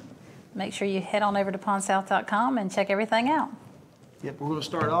 Make sure you head on over to pawnsouth.com and check everything out. Yep, we're going to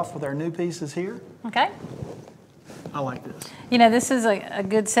start off with our new pieces here. Okay. I like this. You know, this is a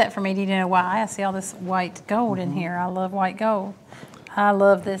good set for me. Do you know why? I see all this white gold in here. I love white gold. I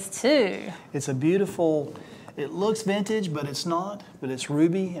love this too. It's a beautiful, it looks vintage, but it's not. But it's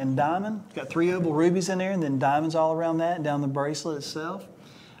ruby and diamond. It's got 3 oval rubies in there and then diamonds all around that and down the bracelet itself.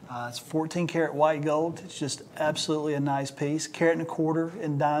 It's 14 karat white gold. It's just absolutely a nice piece. 1.25 carat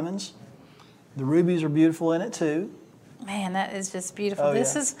in diamonds. The rubies are beautiful in it too. Man, that is just beautiful. Oh,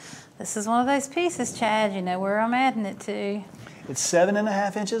 this yeah. is one of those pieces, Chad. You know where I'm adding it to. It's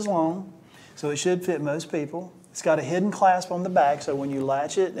 7.5 inches long, so it should fit most people. It's got a hidden clasp on the back, so when you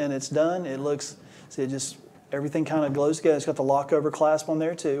latch it and it's done, it looks, see, it just, everything kind of glows together. It's got the lock over clasp on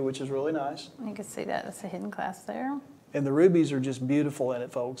there too, which is really nice. You can see that. That's a hidden clasp there. And the rubies are just beautiful in it,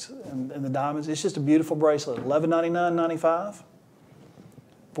 folks. And the diamonds, it's just a beautiful bracelet. $11.99.95,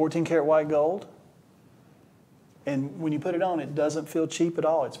 14 karat white gold. And when you put it on, it doesn't feel cheap at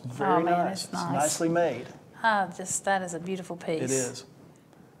all. It's very nice. It's nice. It's nicely made. That is a beautiful piece. It is.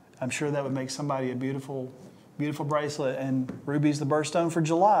 I'm sure that would make somebody a beautiful, beautiful bracelet. And ruby's the birthstone for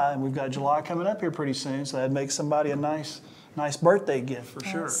July, and we've got July coming up here pretty soon, so that'd make somebody a nice birthday gift for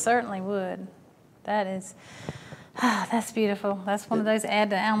sure. It certainly would. That is, that's beautiful. That's one of those add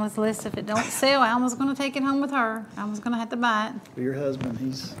to Alma's list. If it don't sell, Alma's going to take it home with her. Alma's going to have to buy it. For your husband,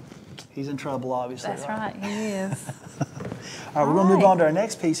 he's in trouble, obviously. That's right, he is. All right, we're going to move on to our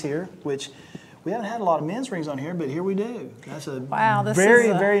next piece here, which we haven't had a lot of men's rings on here, but here we do. That's a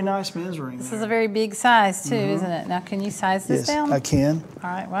very nice men's ring. This is a very big size too, isn't it? Now, can you size this down? Yes, I can. All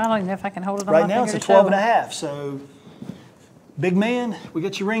right, well, I don't even know if I can hold it on right my now finger it's a to show 12.5, so big man, we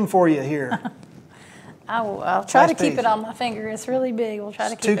got your ring for you here. I'll try Nice to keep piece. it on my finger. It's really big. We'll try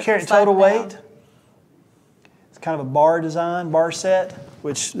to keep 2 it carat from sliding total down. weight. It's kind of a bar design, bar set,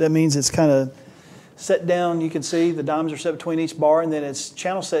 which that means it's kind of set down. You can see the diamonds are set between each bar, and then it's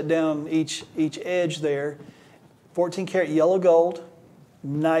channel set down each edge there. 14 karat yellow gold,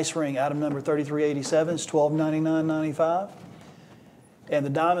 nice ring. Item number 3387. It's $12.99.95, and the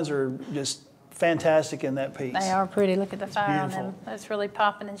diamonds are just fantastic in that piece. They are pretty. Look at the fire on beautiful. them. That's really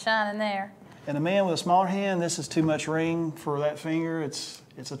popping and shining there. And a man with a smaller hand, this is too much ring for that finger. It's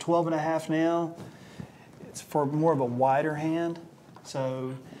a 12.5 now. It's for more of a wider hand.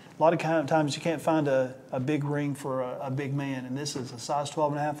 So a lot of times you can't find a big ring for a big man. And this is a size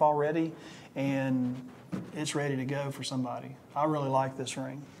 12.5 already, and it's ready to go for somebody. I really like this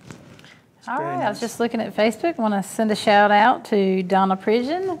ring. All very right, nice. I was just looking at Facebook. I want to send a shout out to Donna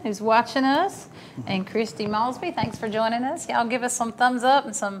Pridgeon, who's watching us, and Christy Malsby. Thanks for joining us. Y'all give us some thumbs up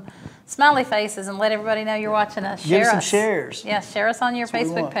and some smiley faces and let everybody know you're watching us. Give us some us. shares. Yeah, share us on your That's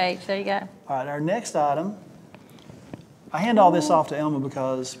what we Facebook want. page. There you go. All right, our next item. I hand all this off to Elma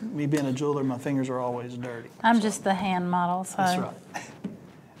because me being a jeweler, my fingers are always dirty. I'm just the hand model, so. That's right.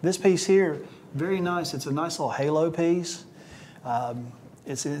 This piece here, very nice. It's a nice little halo piece.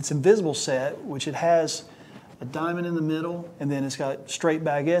 It's invisible set, which it has a diamond in the middle, and then it's got straight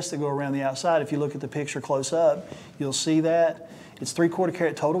baguettes that go around the outside. If you look at the picture close up, you'll see that. It's 3/4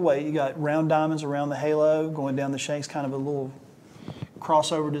 carat total weight. You got round diamonds around the halo, going down the shanks, kind of a little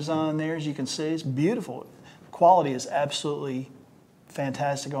crossover design there, as you can see. It's beautiful. Quality is absolutely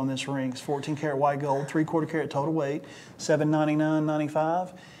fantastic on this ring. It's 14 karat white gold, 3/4 carat total weight,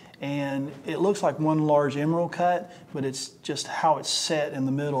 $799.95. And it looks like one large emerald cut, but it's just how it's set in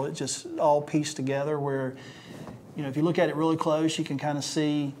the middle. It just all pieced together where, you know, if you look at it really close, you can kind of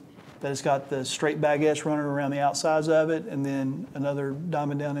see that it's got the straight baguettes running around the outsides of it, and then another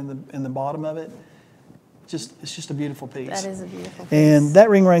diamond down in the bottom of it. It's just a beautiful piece. That is a beautiful piece. And that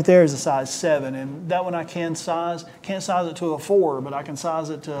ring right there is a size 7, and that one I can't size it to a 4, but I can size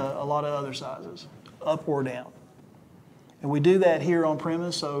it to a lot of other sizes, up or down. And we do that here on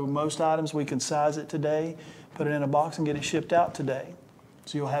premise, so most items we can size it today, put it in a box, and get it shipped out today.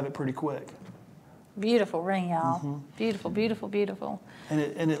 So you'll have it pretty quick. Beautiful ring, y'all. Beautiful, beautiful, beautiful.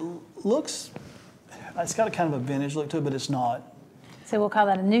 And it looks, it's got a kind of a vintage look to it, but it's not. So we'll call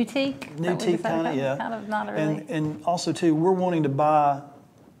that a new teak? New teak kind of, yeah. Kind of not really. And also too, we're wanting to buy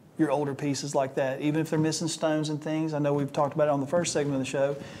your older pieces like that, even if they're missing stones and things. I know we've talked about it on the first segment of the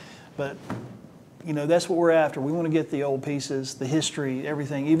show, but you know, that's what we're after. We want to get the old pieces, the history,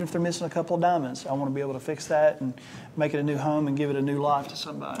 everything. Even if they're missing a couple of diamonds, I want to be able to fix that and make it a new home and give it a new life to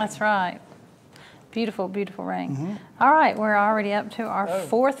somebody. That's right. Beautiful, beautiful ring. All right, we're already up to our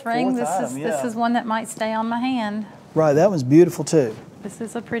fourth ring. This is one that might stay on my hand. Right, that one's beautiful too. This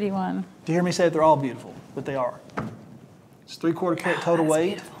is a pretty one. Do you hear me say that they're all beautiful? But they are. It's 3/4 carat total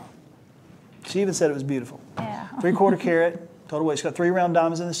weight. Beautiful. She even said it was beautiful. Yeah. 3/4 carat total weight. It's got 3 round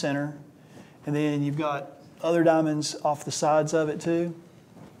diamonds in the center. And then you've got other diamonds off the sides of it too,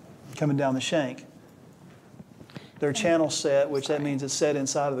 coming down the shank. They're channel set, which that means it's set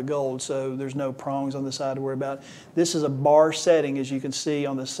inside of the gold, so there's no prongs on the side to worry about. This is a bar setting, as you can see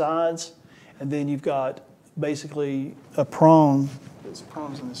on the sides, and then you've got basically a prong. There's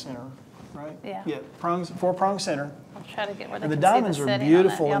prongs in the center, right? Yeah. Yeah, prongs, 4-prong center. I'll try to get where they And the can diamonds see the are setting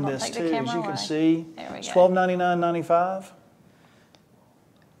beautiful on in that. this Take the too, as camera you can away. see. There we It's go. $12.99.95.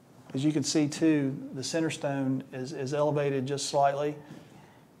 As you can see too, the center stone is elevated just slightly.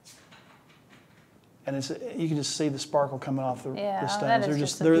 And you can just see the sparkle coming off the stones. that is They're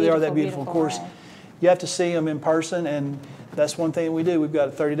just a they are beautiful, that beautiful. Of course, ring. you have to see them in person, and that's one thing we do. We've got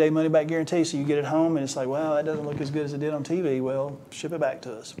a 30-day money-back guarantee, so you get it home, and it's like, well, that doesn't look as good as it did on TV. Well, ship it back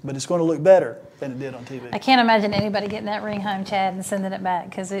to us. But it's going to look better than it did on TV. I can't imagine anybody getting that ring home, Chad, and sending it back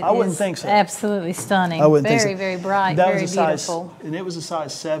because it I wouldn't is think so. absolutely stunning. I wouldn't think so. Very, very bright, That very was a size, beautiful. and it was a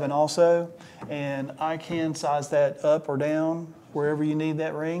size 7 also, and I can size that up or down wherever you need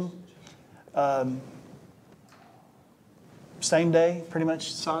that ring. Same day, pretty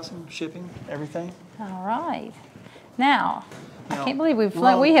much sizing, shipping, everything. All right. Now, I Now, can't believe we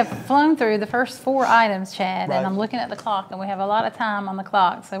well- have flown through the first 4 items, Chad, Right. and I'm looking at the clock, and we have a lot of time on the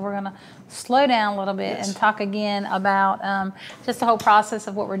clock, so we're going to slow down a little bit and talk again about just the whole process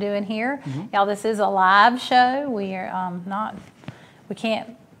of what we're doing here. Y'all, this is a live show. We are we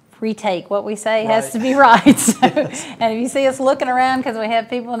can't retake what we say. It has to be right. So, and if you see us looking around because we have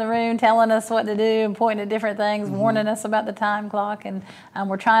people in the room telling us what to do and pointing at different things, warning us about the time clock, and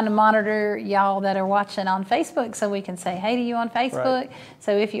we're trying to monitor y'all that are watching on Facebook so we can say hey to you on Facebook. Right.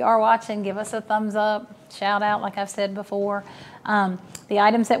 So if you are watching, give us a thumbs up, shout out like I've said before. The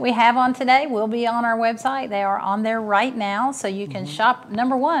items that we have on today will be on our website. They are on there right now, so you can shop,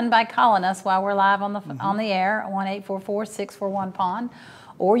 number one, by calling us while we're live on the air, 1-844-641-POND.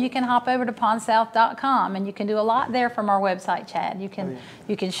 Or you can hop over to pondsouth.com, and you can do a lot there from our website, Chad. You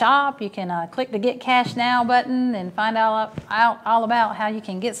can shop, you can click the Get Cash Now button and find out all about how you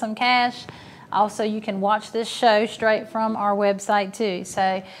can get some cash. Also, you can watch this show straight from our website too.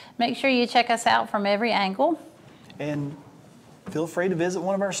 So make sure you check us out from every angle. And feel free to visit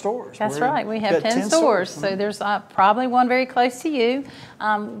one of our stores. That's right. We have 10 stores. So there's probably one very close to you.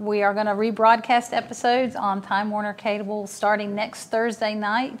 We are going to rebroadcast episodes on Time Warner Cable starting next Thursday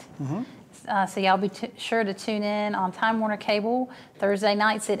night. So y'all be sure to tune in on Time Warner Cable Thursday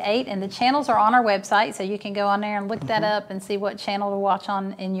nights at 8. And the channels are on our website, so you can go on there and look that up and see what channel to watch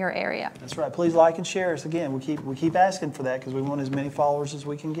on in your area. That's right. Please like and share us. Again, we keep asking for that because we want as many followers as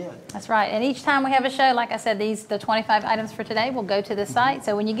we can get. That's right. And each time we have a show, like I said, the 25 items for today will go to the site.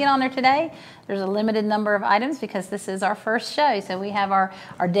 So when you get on there today, there's a limited number of items because this is our first show. So we have our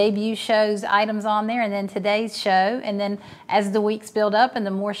debut shows items on there, and then today's show. And then as the weeks build up and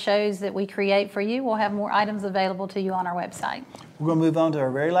the more shows that we create for you, we'll have more items available to you on our website. We're going to move on to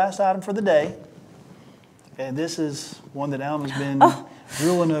our very last item for the day. And this is one that Alma's been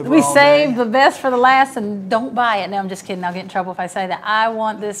drooling over We all saved day. the best for the last, and don't buy it. No, I'm just kidding. I'll get in trouble if I say that. I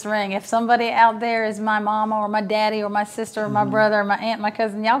want this ring. If somebody out there is my mama or my daddy or my sister or my brother or my aunt, my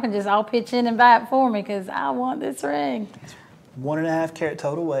cousin, y'all can just all pitch in and buy it for me because I want this ring. 1.5 carat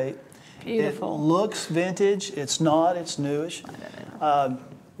total weight. Beautiful. It looks vintage. It's not. It's newish.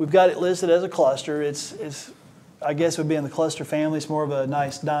 We've got it listed as a cluster. It's I guess it would be in the cluster family. It's more of a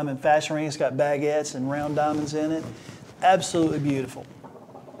nice diamond fashion ring. It's got baguettes and round diamonds in it. Absolutely beautiful.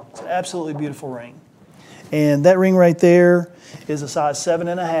 It's an absolutely beautiful ring. And that ring right there is a size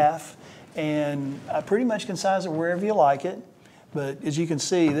 7.5, and I pretty much can size it wherever you like it. But as you can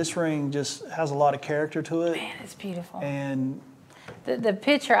see, this ring just has a lot of character to it. Man, it's beautiful. And the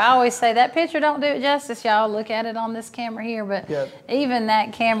picture, I always say that picture don't do it justice, y'all. Look at it on this camera here, but Yep. even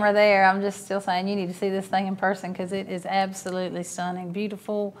that camera there, I'm just still saying you need to see this thing in person because it is absolutely stunning,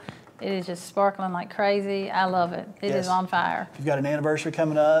 beautiful. It is just sparkling like crazy. I love it. It Yes. is on fire. if you've got an anniversary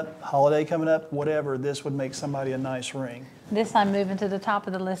coming up, holiday coming up, whatever, this would make somebody a nice ring. This I'm moving to the top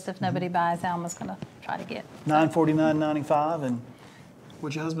of the list if nobody buys. Alma's going to try to get. $949.95. And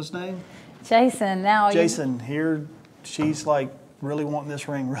what's your husband's name? Jason, now you- Jason. Here, she's like really wanting this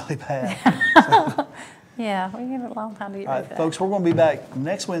ring really bad. Yeah, we give it a long time to get All ready right, for that. folks, we're going to be back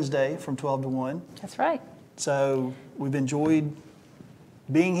next Wednesday from 12 to 1. That's right. So we've enjoyed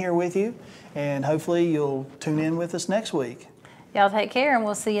being here with you, and hopefully you'll tune in with us next week. Y'all take care, and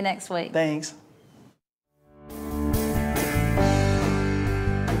we'll see you next week. Thanks.